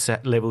 1/3 the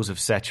levels of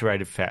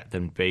saturated fat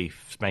than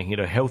beef, making it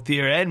a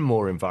healthier and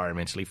more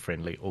environmentally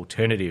friendly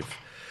alternative.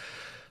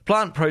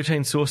 Plant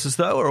protein sources,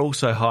 though, are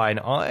also high in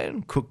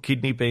iron. Cooked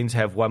kidney beans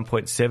have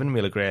 1.7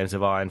 milligrams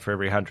of iron for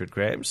every 100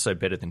 grams, so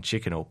better than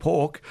chicken or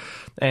pork.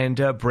 And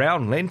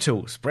brown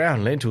lentils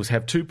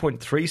have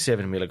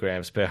 2.37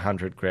 milligrams per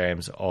 100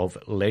 grams of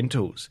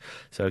lentils.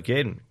 So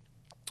again,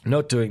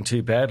 not doing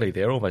too badly.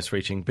 They're almost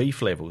reaching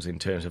beef levels in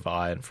terms of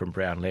iron from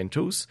brown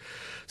lentils.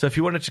 So if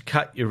you wanted to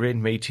cut your red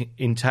meat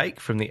intake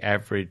from the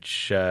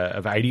average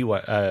of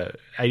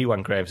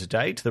 81 grams a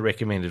day to the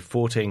recommended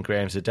 14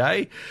 grams a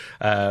day,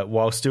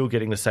 while still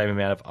getting the same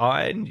amount of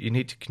iron, you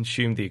need to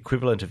consume the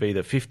equivalent of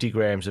either 50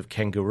 grams of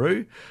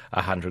kangaroo,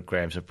 100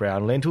 grams of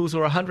brown lentils,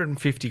 or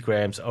 150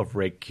 grams of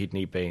red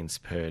kidney beans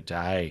per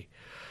day.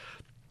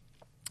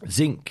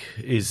 Zinc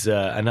is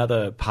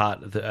another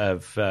part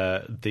of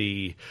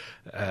the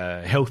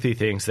healthy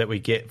things that we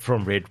get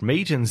from red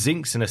meat, and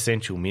zinc's an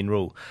essential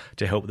mineral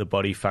to help the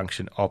body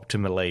function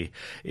optimally.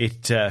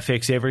 It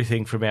affects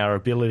everything from our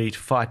ability to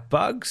fight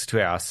bugs to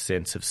our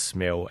sense of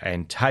smell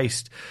and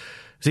taste.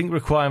 Zinc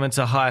requirements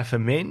are higher for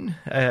men,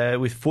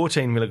 with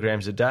 14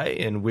 milligrams a day,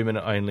 and women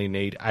only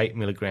need 8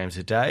 milligrams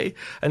a day,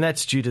 and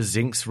that's due to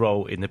zinc's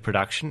role in the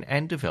production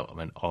and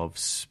development of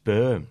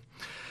sperm.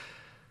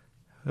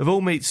 Of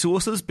all meat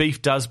sources,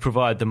 beef does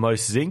provide the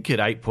most zinc at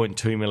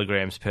 8.2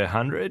 milligrams per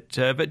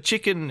 100, but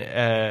chicken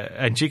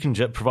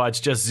provides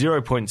just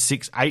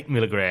 0.68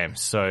 milligrams,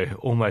 so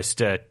almost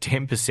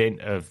 10%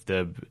 of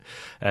the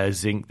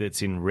zinc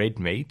that's in red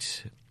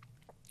meat.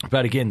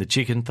 But again, the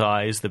chicken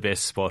thigh is the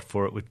best spot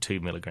for it with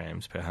 2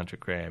 milligrams per 100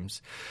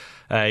 grams.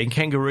 In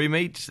kangaroo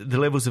meat, the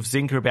levels of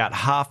zinc are about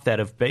half that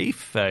of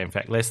beef, in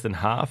fact less than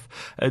half.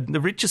 The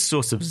richest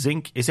source of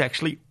zinc is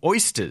actually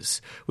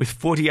oysters, with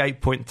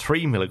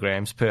 48.3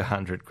 milligrams per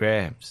 100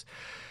 grams.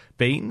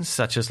 Beans,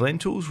 such as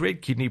lentils,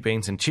 red kidney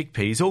beans and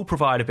chickpeas, all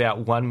provide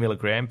about 1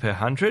 milligram per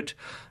 100.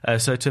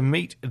 So to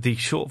meet the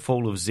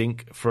shortfall of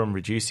zinc from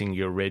reducing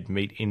your red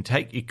meat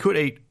intake, you could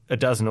eat a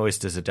dozen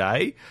oysters a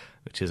day,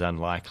 which is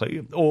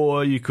unlikely,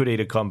 or you could eat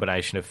a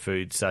combination of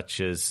foods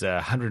such as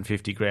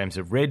 150 grams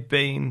of red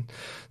bean,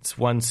 it's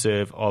 1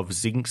 serve of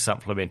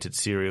zinc-supplemented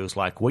cereals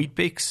like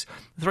Weet-Bix,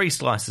 3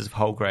 slices of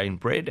whole grain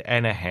bread,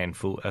 and a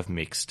handful of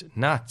mixed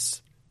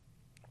nuts.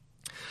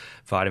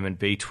 Vitamin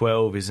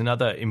B12 is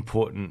another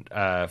important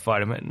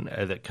vitamin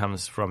that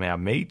comes from our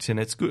meat, and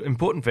it's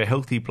important for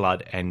healthy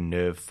blood and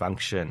nerve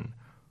function.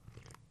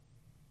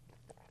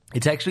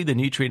 It's actually the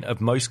nutrient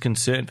of most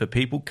concern for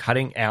people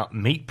cutting out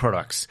meat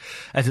products,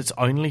 as it's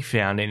only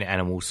found in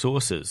animal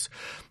sources.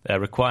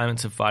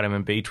 Requirements of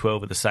vitamin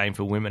B12 are the same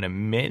for women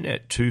and men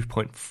at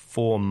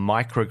 2.4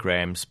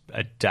 micrograms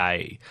a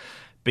day.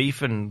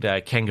 Beef and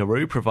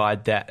kangaroo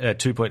provide that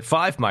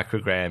 2.5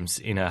 micrograms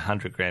in a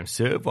 100-gram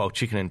serve, while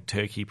chicken and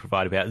turkey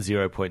provide about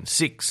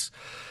 0.6.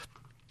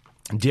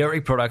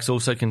 Dairy products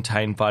also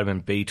contain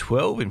vitamin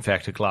B12. In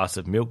fact, a glass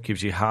of milk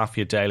gives you half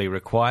your daily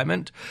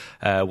requirement.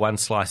 1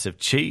 slice of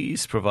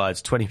cheese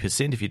provides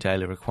 20% of your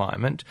daily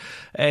requirement.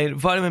 And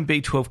vitamin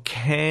B12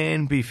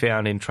 can be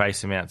found in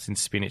trace amounts in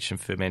spinach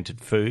and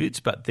fermented foods,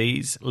 but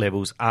these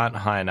levels aren't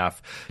high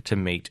enough to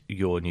meet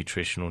your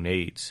nutritional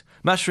needs.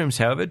 Mushrooms,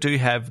 however, do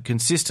have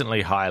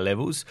consistently higher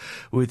levels,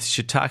 with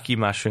shiitake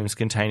mushrooms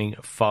containing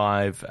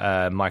 5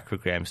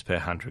 micrograms per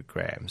 100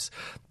 grams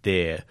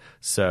there.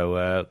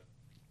 So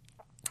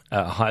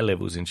high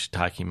levels in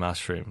shiitake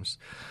mushrooms.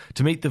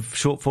 To meet the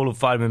shortfall of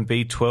vitamin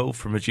B12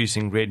 from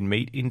reducing red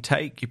meat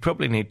intake, you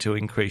probably need to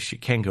increase your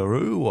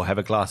kangaroo or have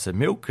a glass of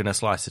milk and a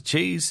slice of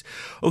cheese.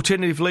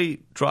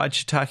 Alternatively, dried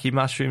shiitake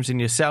mushrooms in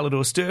your salad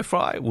or stir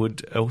fry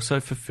would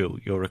also fulfill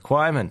your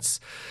requirements.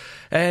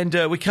 And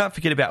we can't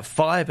forget about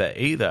fibre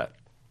either.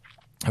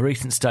 A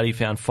recent study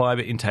found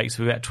fibre intakes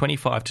of about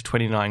 25 to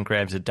 29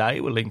 grams a day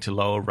were linked to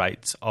lower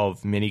rates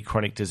of many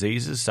chronic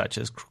diseases such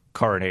as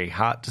coronary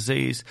heart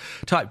disease,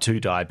 type 2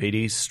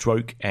 diabetes,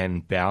 stroke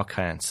and bowel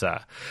cancer.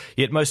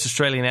 Yet most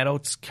Australian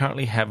adults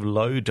currently have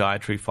low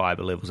dietary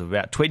fibre levels of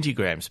about 20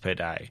 grams per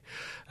day.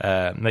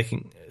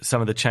 Making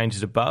some of the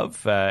changes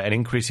above and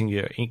increasing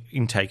your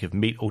intake of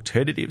meat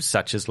alternatives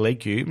such as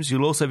legumes,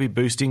 you'll also be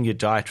boosting your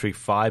dietary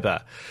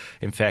fibre.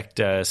 In fact,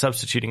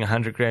 substituting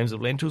 100 grams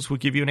of lentils will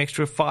give you an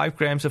extra 5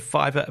 grams of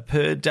fibre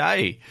per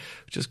day,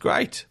 which is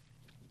great.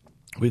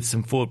 With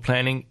some forward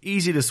planning,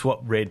 easy to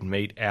swap red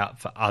meat out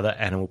for other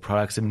animal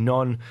products and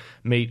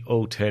non-meat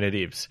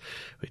alternatives,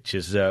 which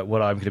is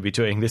what I'm going to be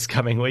doing this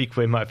coming week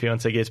when my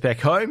fiancé gets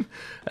back home,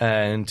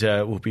 and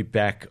we'll be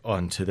back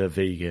onto the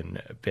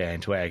vegan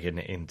bandwagon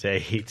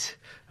indeed.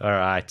 All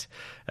right.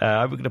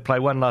 We're going to play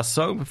one last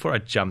song before I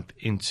jump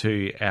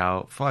into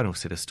our final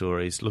set of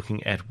stories,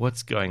 looking at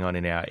what's going on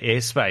in our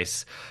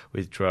airspace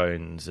with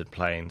drones and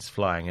planes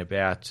flying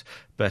about.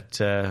 But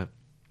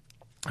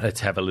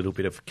let's have a little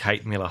bit of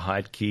Kate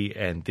Miller-Heidke,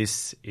 and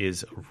this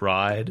is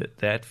Ride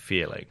That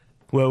Feeling.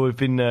 Well, we've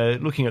been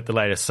looking at the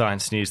latest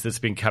science news that's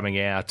been coming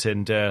out,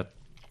 and an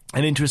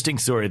interesting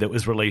story that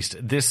was released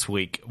this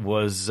week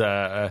was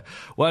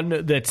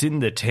one that's in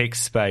the tech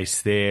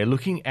space there,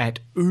 looking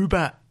at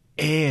Uber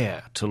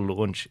Air to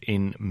launch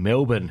in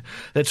Melbourne.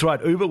 That's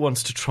right, Uber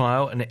wants to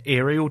trial an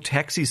aerial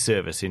taxi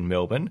service in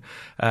Melbourne.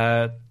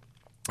 And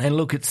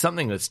look, it's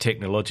something that's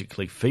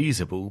technologically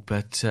feasible,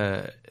 but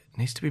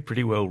needs to be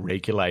pretty well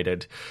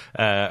regulated,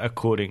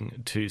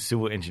 according to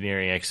civil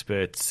engineering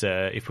experts,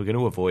 if we're going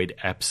to avoid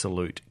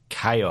absolute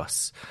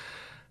chaos.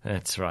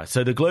 That's right.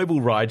 So the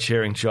global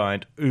ride-sharing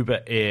giant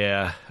Uber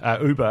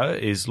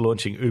is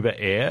launching Uber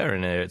Air,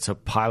 and it's a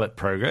pilot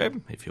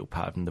program, if you'll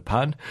pardon the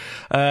pun.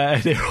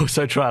 They're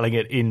also trialling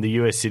it in the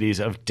US cities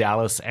of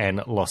Dallas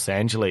and Los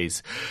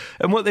Angeles.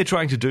 And what they're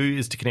trying to do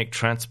is to connect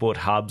transport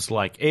hubs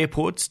like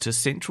airports to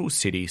central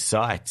city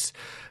sites.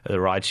 The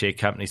rideshare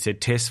company said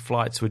test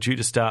flights were due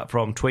to start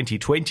from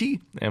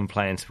 2020, and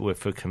plans were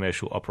for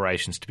commercial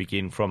operations to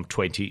begin from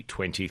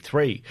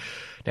 2023.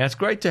 Now, it's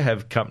great to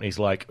have companies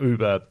like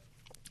Uber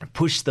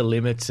push the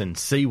limits and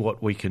see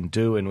what we can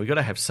do, and we've got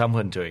to have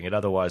someone doing it.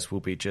 Otherwise, we'll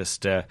be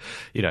just,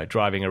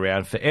 driving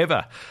around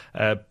forever.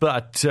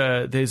 But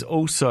there's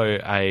also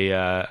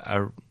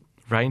a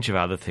range of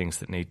other things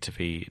that need to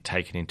be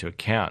taken into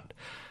account.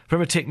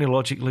 From a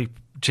technological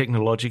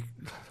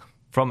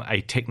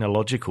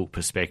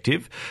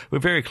perspective, we're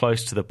very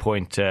close to the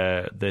point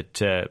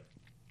that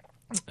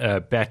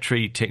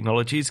battery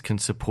technologies can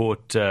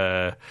support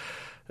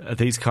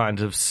these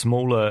kinds of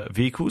smaller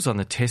vehicles on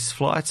the test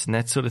flights and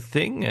that sort of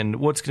thing. And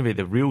what's going to be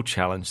the real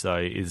challenge, though,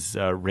 is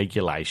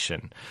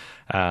regulation.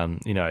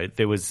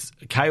 There was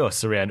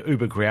chaos around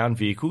Uber ground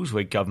vehicles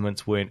where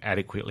governments weren't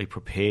adequately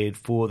prepared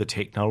for the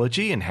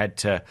technology and had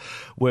to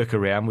work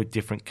around with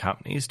different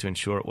companies to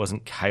ensure it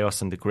wasn't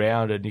chaos on the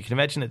ground. And you can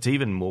imagine it's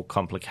even more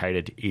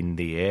complicated in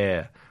the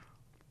air.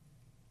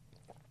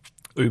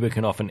 Uber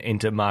can often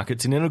enter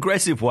markets in an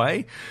aggressive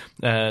way,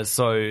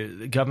 so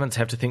governments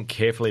have to think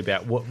carefully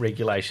about what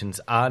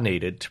regulations are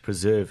needed to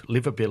preserve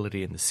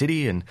livability in the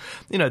city and,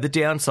 the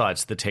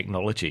downsides to the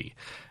technology.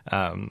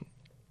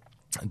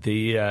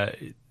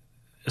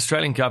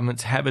 Australian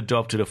governments have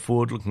adopted a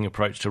forward-looking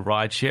approach to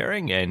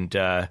ride-sharing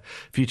and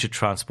future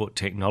transport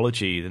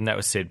technology, and that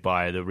was said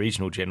by the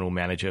Regional General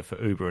Manager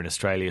for Uber in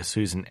Australia,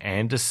 Susan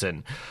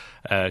Anderson.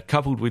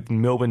 Coupled with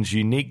Melbourne's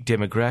unique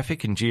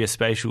demographic and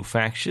geospatial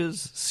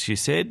factors, she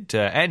said,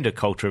 and a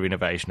culture of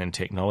innovation and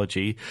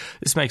technology,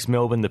 this makes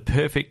Melbourne the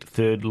perfect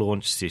third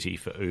launch city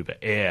for Uber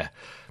Air.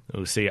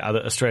 We'll see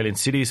other Australian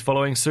cities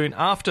following soon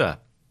after.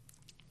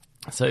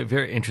 So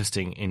very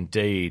interesting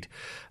indeed.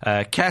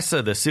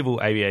 CASA, the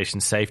Civil Aviation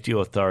Safety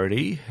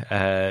Authority,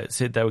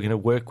 said they were going to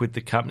work with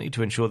the company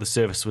to ensure the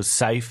service was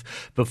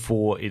safe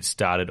before it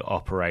started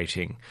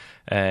operating.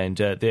 And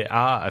there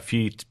are a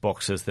few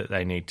boxes that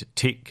they need to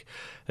tick.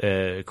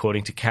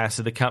 According to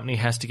CASA, the company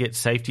has to get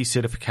safety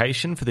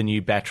certification for the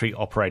new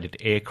battery-operated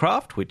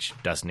aircraft, which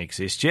doesn't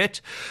exist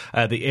yet.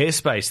 The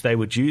airspace they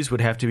would use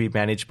would have to be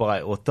managed by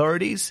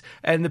authorities,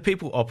 and the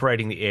people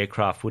operating the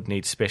aircraft would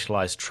need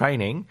specialised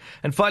training.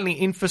 And finally,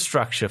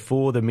 infrastructure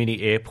for the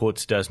mini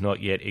airports does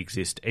not yet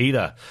exist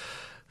either.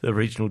 The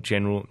Regional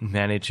General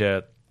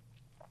Manager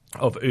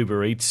of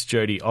Uber Eats,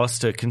 Jody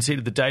Oster,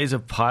 considered the days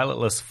of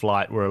pilotless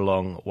flight were a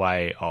long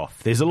way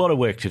off. There's a lot of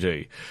work to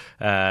do,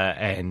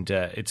 and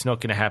it's not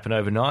going to happen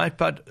overnight,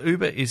 but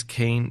Uber is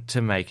keen to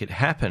make it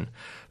happen.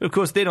 But of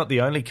course, they're not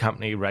the only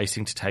company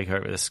racing to take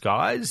over the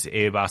skies.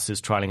 Airbus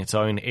is trialling its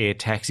own air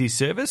taxi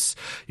service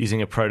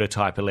using a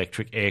prototype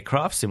electric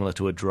aircraft similar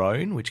to a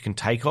drone, which can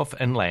take off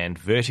and land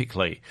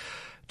vertically.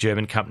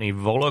 German company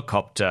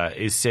Volocopter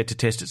is set to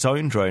test its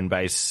own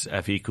drone-based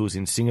vehicles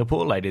in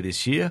Singapore later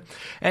this year.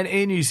 And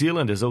Air New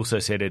Zealand has also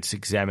said it's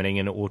examining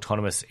an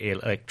autonomous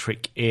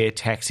electric air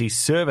taxi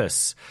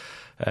service.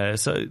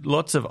 So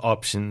lots of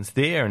options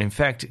there. And in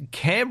fact,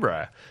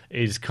 Canberra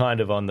is kind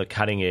of on the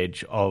cutting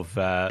edge of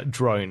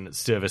drone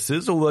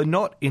services, although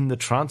not in the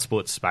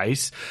transport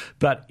space,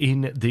 but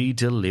in the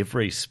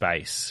delivery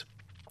space.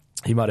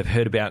 You might have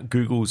heard about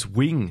Google's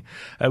Wing,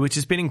 which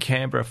has been in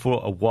Canberra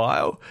for a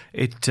while.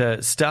 It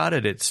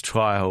started its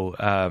trial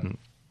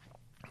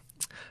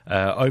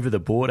over the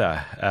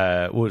border,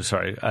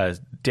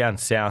 down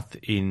south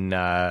in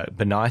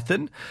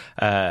Benithan,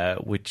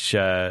 which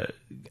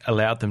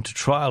allowed them to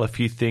trial a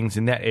few things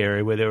in that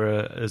area where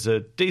there was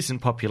a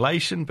decent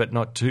population but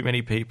not too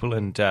many people,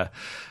 and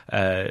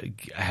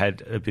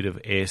had a bit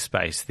of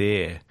airspace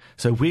there.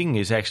 So Wing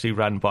is actually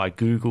run by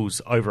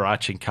Google's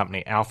overarching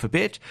company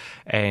Alphabet,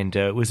 and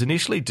was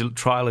initially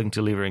trialling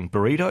delivering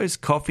burritos,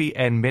 coffee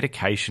and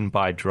medication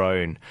by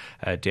drone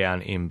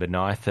down in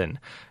Benithan.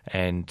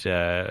 And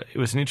it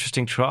was an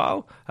interesting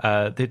trial.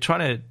 They're trying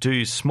to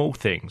do small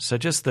things, so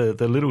just the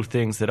little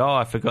things that,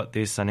 I forgot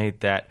this, I need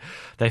that.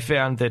 They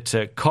found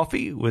that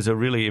coffee was a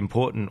really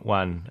important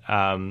one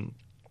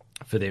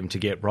for them to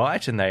get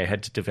right, and they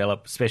had to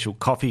develop special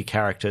coffee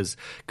carriers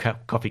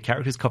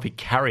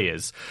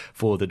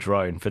for the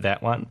drone for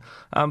that one.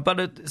 But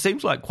it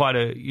seems like quite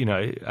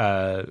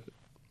a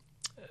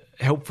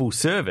helpful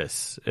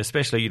service,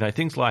 especially,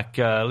 things like,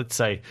 let's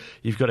say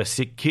you've got a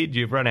sick kid,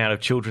 you've run out of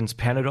children's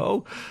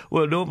Panadol.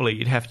 Well, normally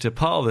you'd have to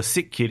pile the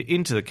sick kid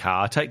into the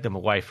car, take them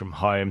away from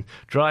home,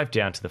 drive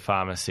down to the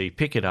pharmacy,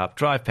 pick it up,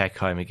 drive back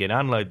home again,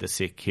 unload the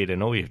sick kid,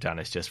 and all you've done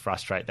is just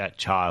frustrate that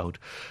child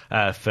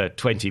for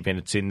 20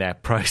 minutes in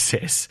that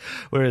process.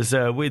 Whereas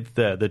with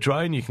the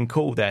drone, you can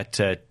call that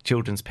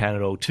children's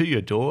Panadol to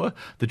your door.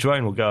 The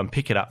drone will go and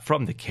pick it up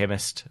from the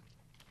chemist,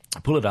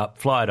 pull it up,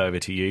 fly it over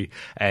to you,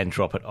 and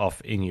drop it off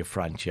in your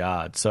front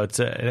yard. So it's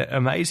an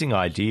amazing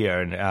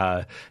idea,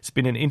 and it's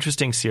been an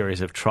interesting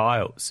series of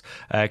trials.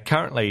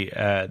 Currently,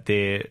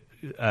 they're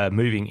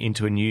moving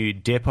into a new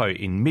depot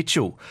in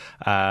Mitchell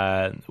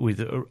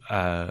with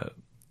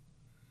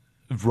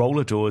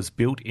roller doors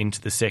built into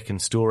the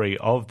second story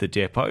of the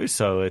depot,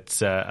 so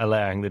it's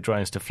allowing the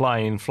drones to fly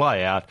in,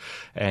 fly out,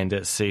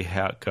 and see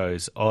how it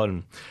goes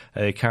on.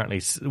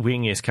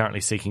 Wing is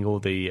currently seeking all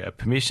the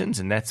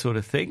permissions and that sort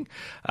of thing,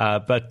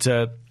 but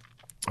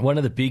one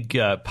of the big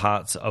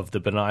parts of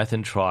the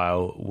Benithan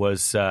trial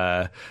was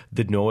the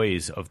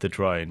noise of the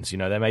drones.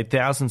 They made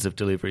thousands of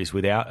deliveries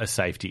without a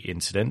safety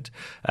incident,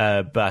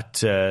 but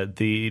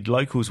the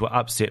locals were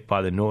upset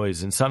by the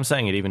noise, and some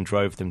saying it even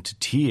drove them to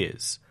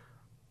tears.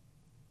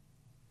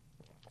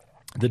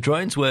 The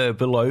drones were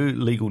below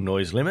legal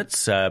noise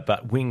limits,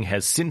 but Wing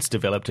has since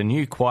developed a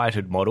new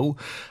quieted model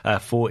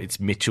for its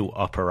Mitchell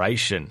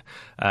operation.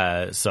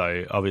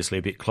 So obviously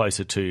a bit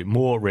closer to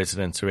more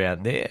residents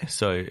around there,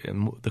 so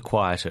the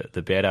quieter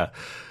the better.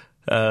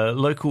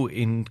 Local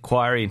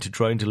inquiry into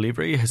drone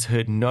delivery has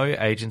heard no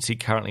agency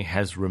currently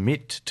has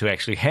remit to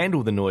actually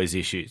handle the noise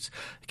issues.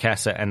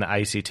 CASA and the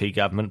ACT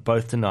government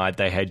both denied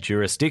they had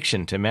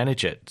jurisdiction to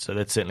manage it, so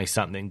that's certainly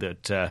something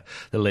that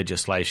the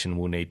legislation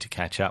will need to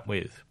catch up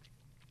with.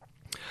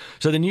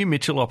 So the new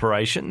Mitchell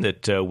operation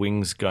that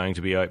Wing's going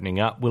to be opening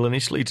up will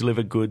initially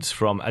deliver goods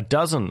from a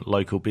dozen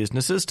local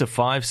businesses to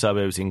 5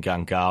 suburbs in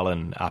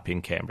Gungahlin up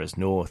in Canberra's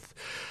north.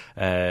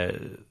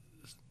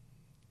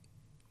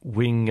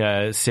 Wing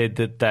said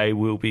that they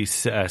will be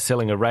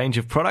selling a range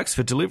of products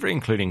for delivery,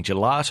 including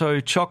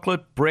gelato,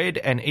 chocolate, bread,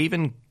 and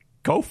even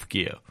golf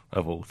gear,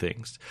 of all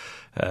things.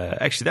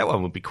 Actually, that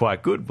one would be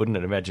quite good, wouldn't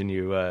it? Imagine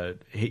you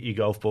hit your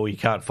golf ball, you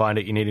can't find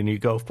it, you need a new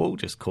golf ball,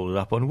 just call it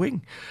up on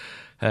Wing.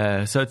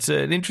 So it's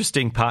an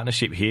interesting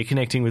partnership here,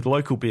 connecting with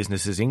local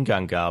businesses in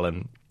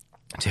Gungahlin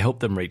to help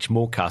them reach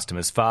more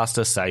customers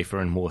faster, safer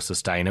and more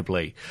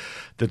sustainably.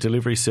 The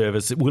delivery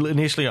service will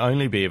initially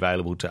only be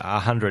available to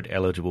 100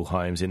 eligible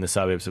homes in the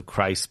suburbs of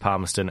Crace,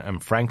 Palmerston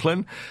and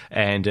Franklin,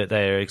 and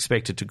they are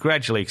expected to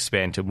gradually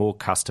expand to more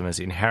customers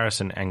in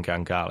Harrison and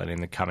Gungahlin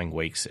in the coming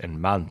weeks and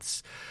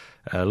months.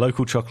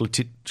 Local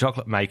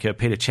chocolate maker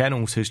Peter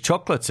Channels, whose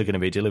chocolates are going to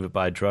be delivered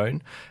by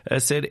drone,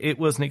 said it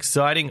was an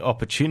exciting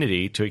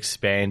opportunity to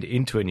expand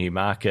into a new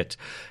market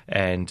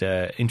and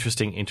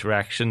interesting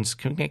interactions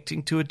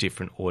connecting to a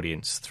different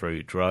audience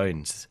through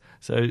drones.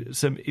 So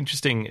some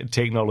interesting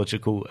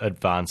technological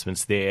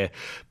advancements there.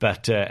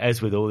 But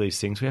as with all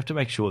these things, we have to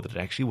make sure that it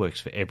actually works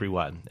for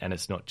everyone and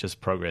it's not just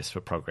progress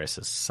for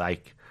progress's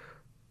sake.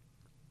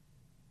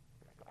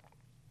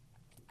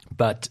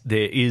 But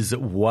there is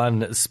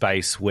one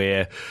space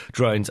where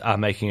drones are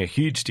making a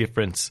huge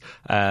difference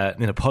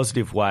in a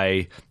positive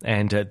way,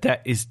 and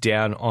that is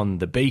down on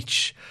the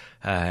beach.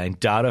 And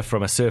data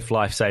from a Surf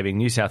Lifesaving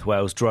New South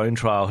Wales drone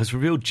trial has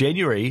revealed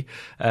January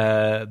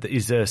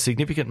is a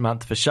significant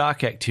month for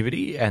shark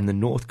activity, and the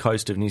north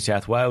coast of New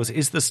South Wales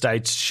is the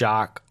state's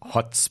shark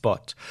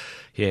hotspot.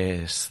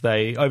 Yes,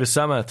 over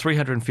summer,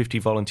 350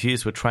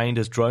 volunteers were trained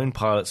as drone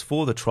pilots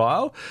for the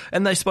trial,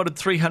 and they spotted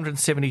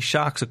 370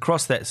 sharks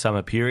across that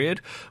summer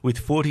period, with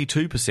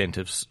 42%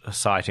 of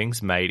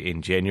sightings made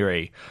in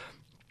January.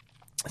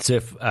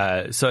 So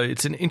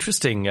it's an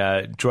interesting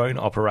drone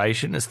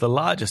operation. It's the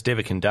largest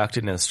ever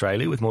conducted in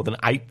Australia, with more than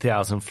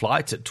 8,000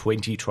 flights at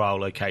 20 trial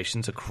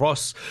locations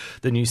across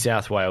the New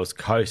South Wales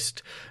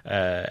coast,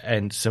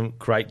 and some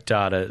great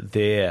data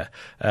there.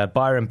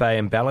 Byron Bay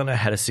and Ballina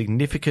had a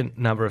significant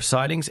number of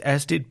sightings,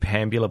 as did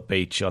Pambula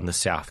Beach on the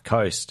south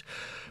coast.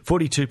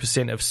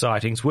 42% of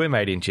sightings were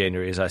made in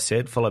January, as I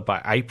said, followed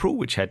by April,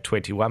 which had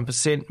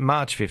 21%,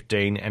 March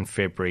 15%, and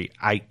February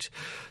 8%.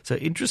 So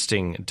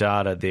interesting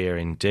data there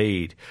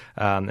indeed.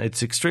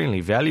 It's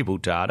extremely valuable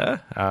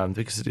data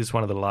because it is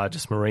one of the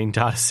largest marine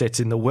data sets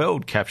in the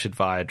world captured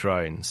via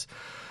drones.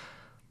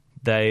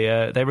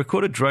 They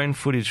recorded drone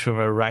footage from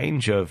a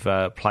range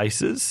of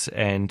places,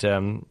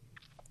 and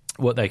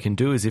what they can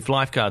do is if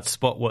lifeguards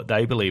spot what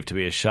they believe to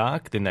be a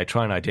shark, then they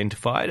try and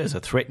identify it as a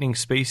threatening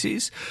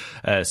species.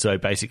 So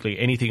basically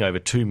anything over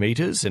 2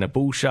 metres, and a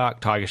bull shark,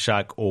 tiger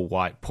shark or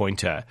white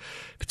pointer.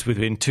 If it's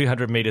within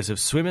 200 metres of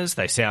swimmers,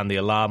 they sound the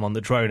alarm on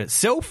the drone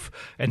itself,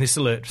 and this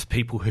alerts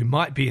people who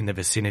might be in the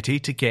vicinity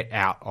to get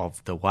out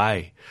of the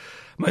way.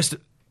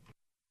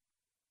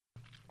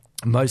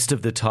 Most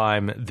of the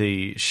time,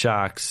 the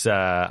sharks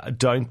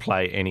don't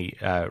have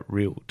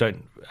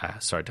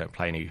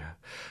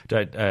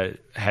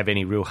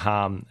any real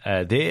harm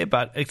there,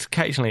 but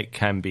occasionally it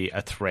can be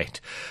a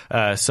threat.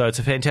 So it's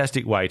a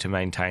fantastic way to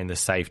maintain the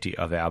safety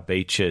of our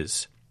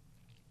beaches.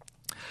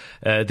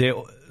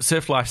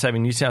 Surf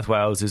Lifesaving New South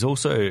Wales is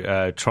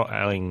also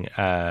dropping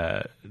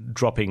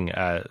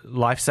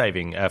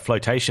life-saving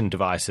flotation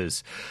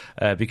devices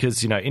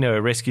because, in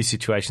a rescue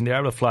situation, they're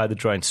able to fly the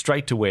drone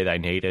straight to where they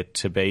need it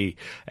to be.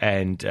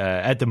 And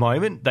at the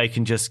moment, they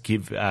can just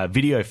give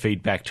video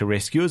feedback to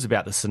rescuers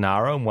about the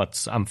scenario and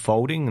what's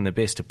unfolding and the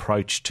best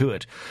approach to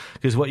it.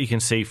 Because what you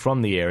can see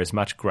from the air is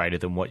much greater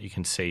than what you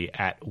can see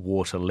at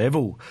water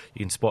level. You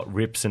can spot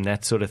rips and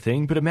that sort of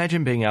thing. But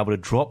imagine being able to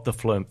drop the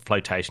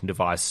flotation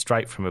device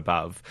straight from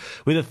above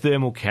with a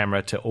thermal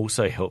camera to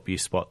also help you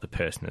spot the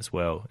person as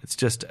well. It's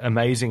just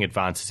amazing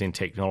advances in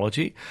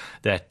technology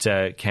that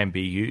can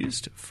be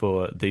used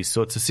for these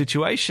sorts of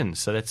situations.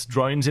 So that's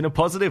drones in a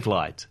positive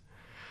light.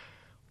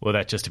 Well,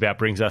 that just about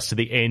brings us to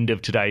the end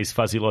of today's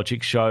Fuzzy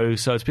Logic show.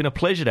 So it's been a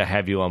pleasure to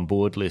have you on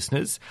board,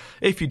 listeners.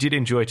 If you did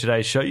enjoy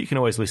today's show, you can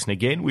always listen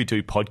again. We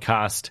do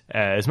podcast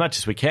as much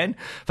as we can.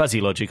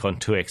 Fuzzy Logic on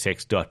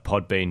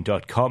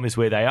 2xx.podbean.com is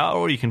where they are,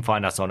 or you can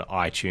find us on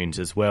iTunes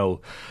as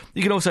well.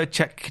 You can also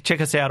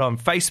check us out on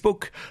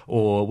Facebook,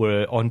 or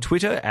we're on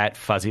Twitter at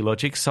Fuzzy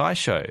Logic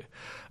SciShow.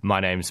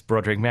 My name's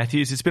Broderick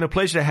Matthews. It's been a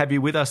pleasure to have you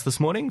with us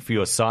this morning for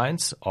your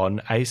Science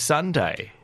on a Sunday.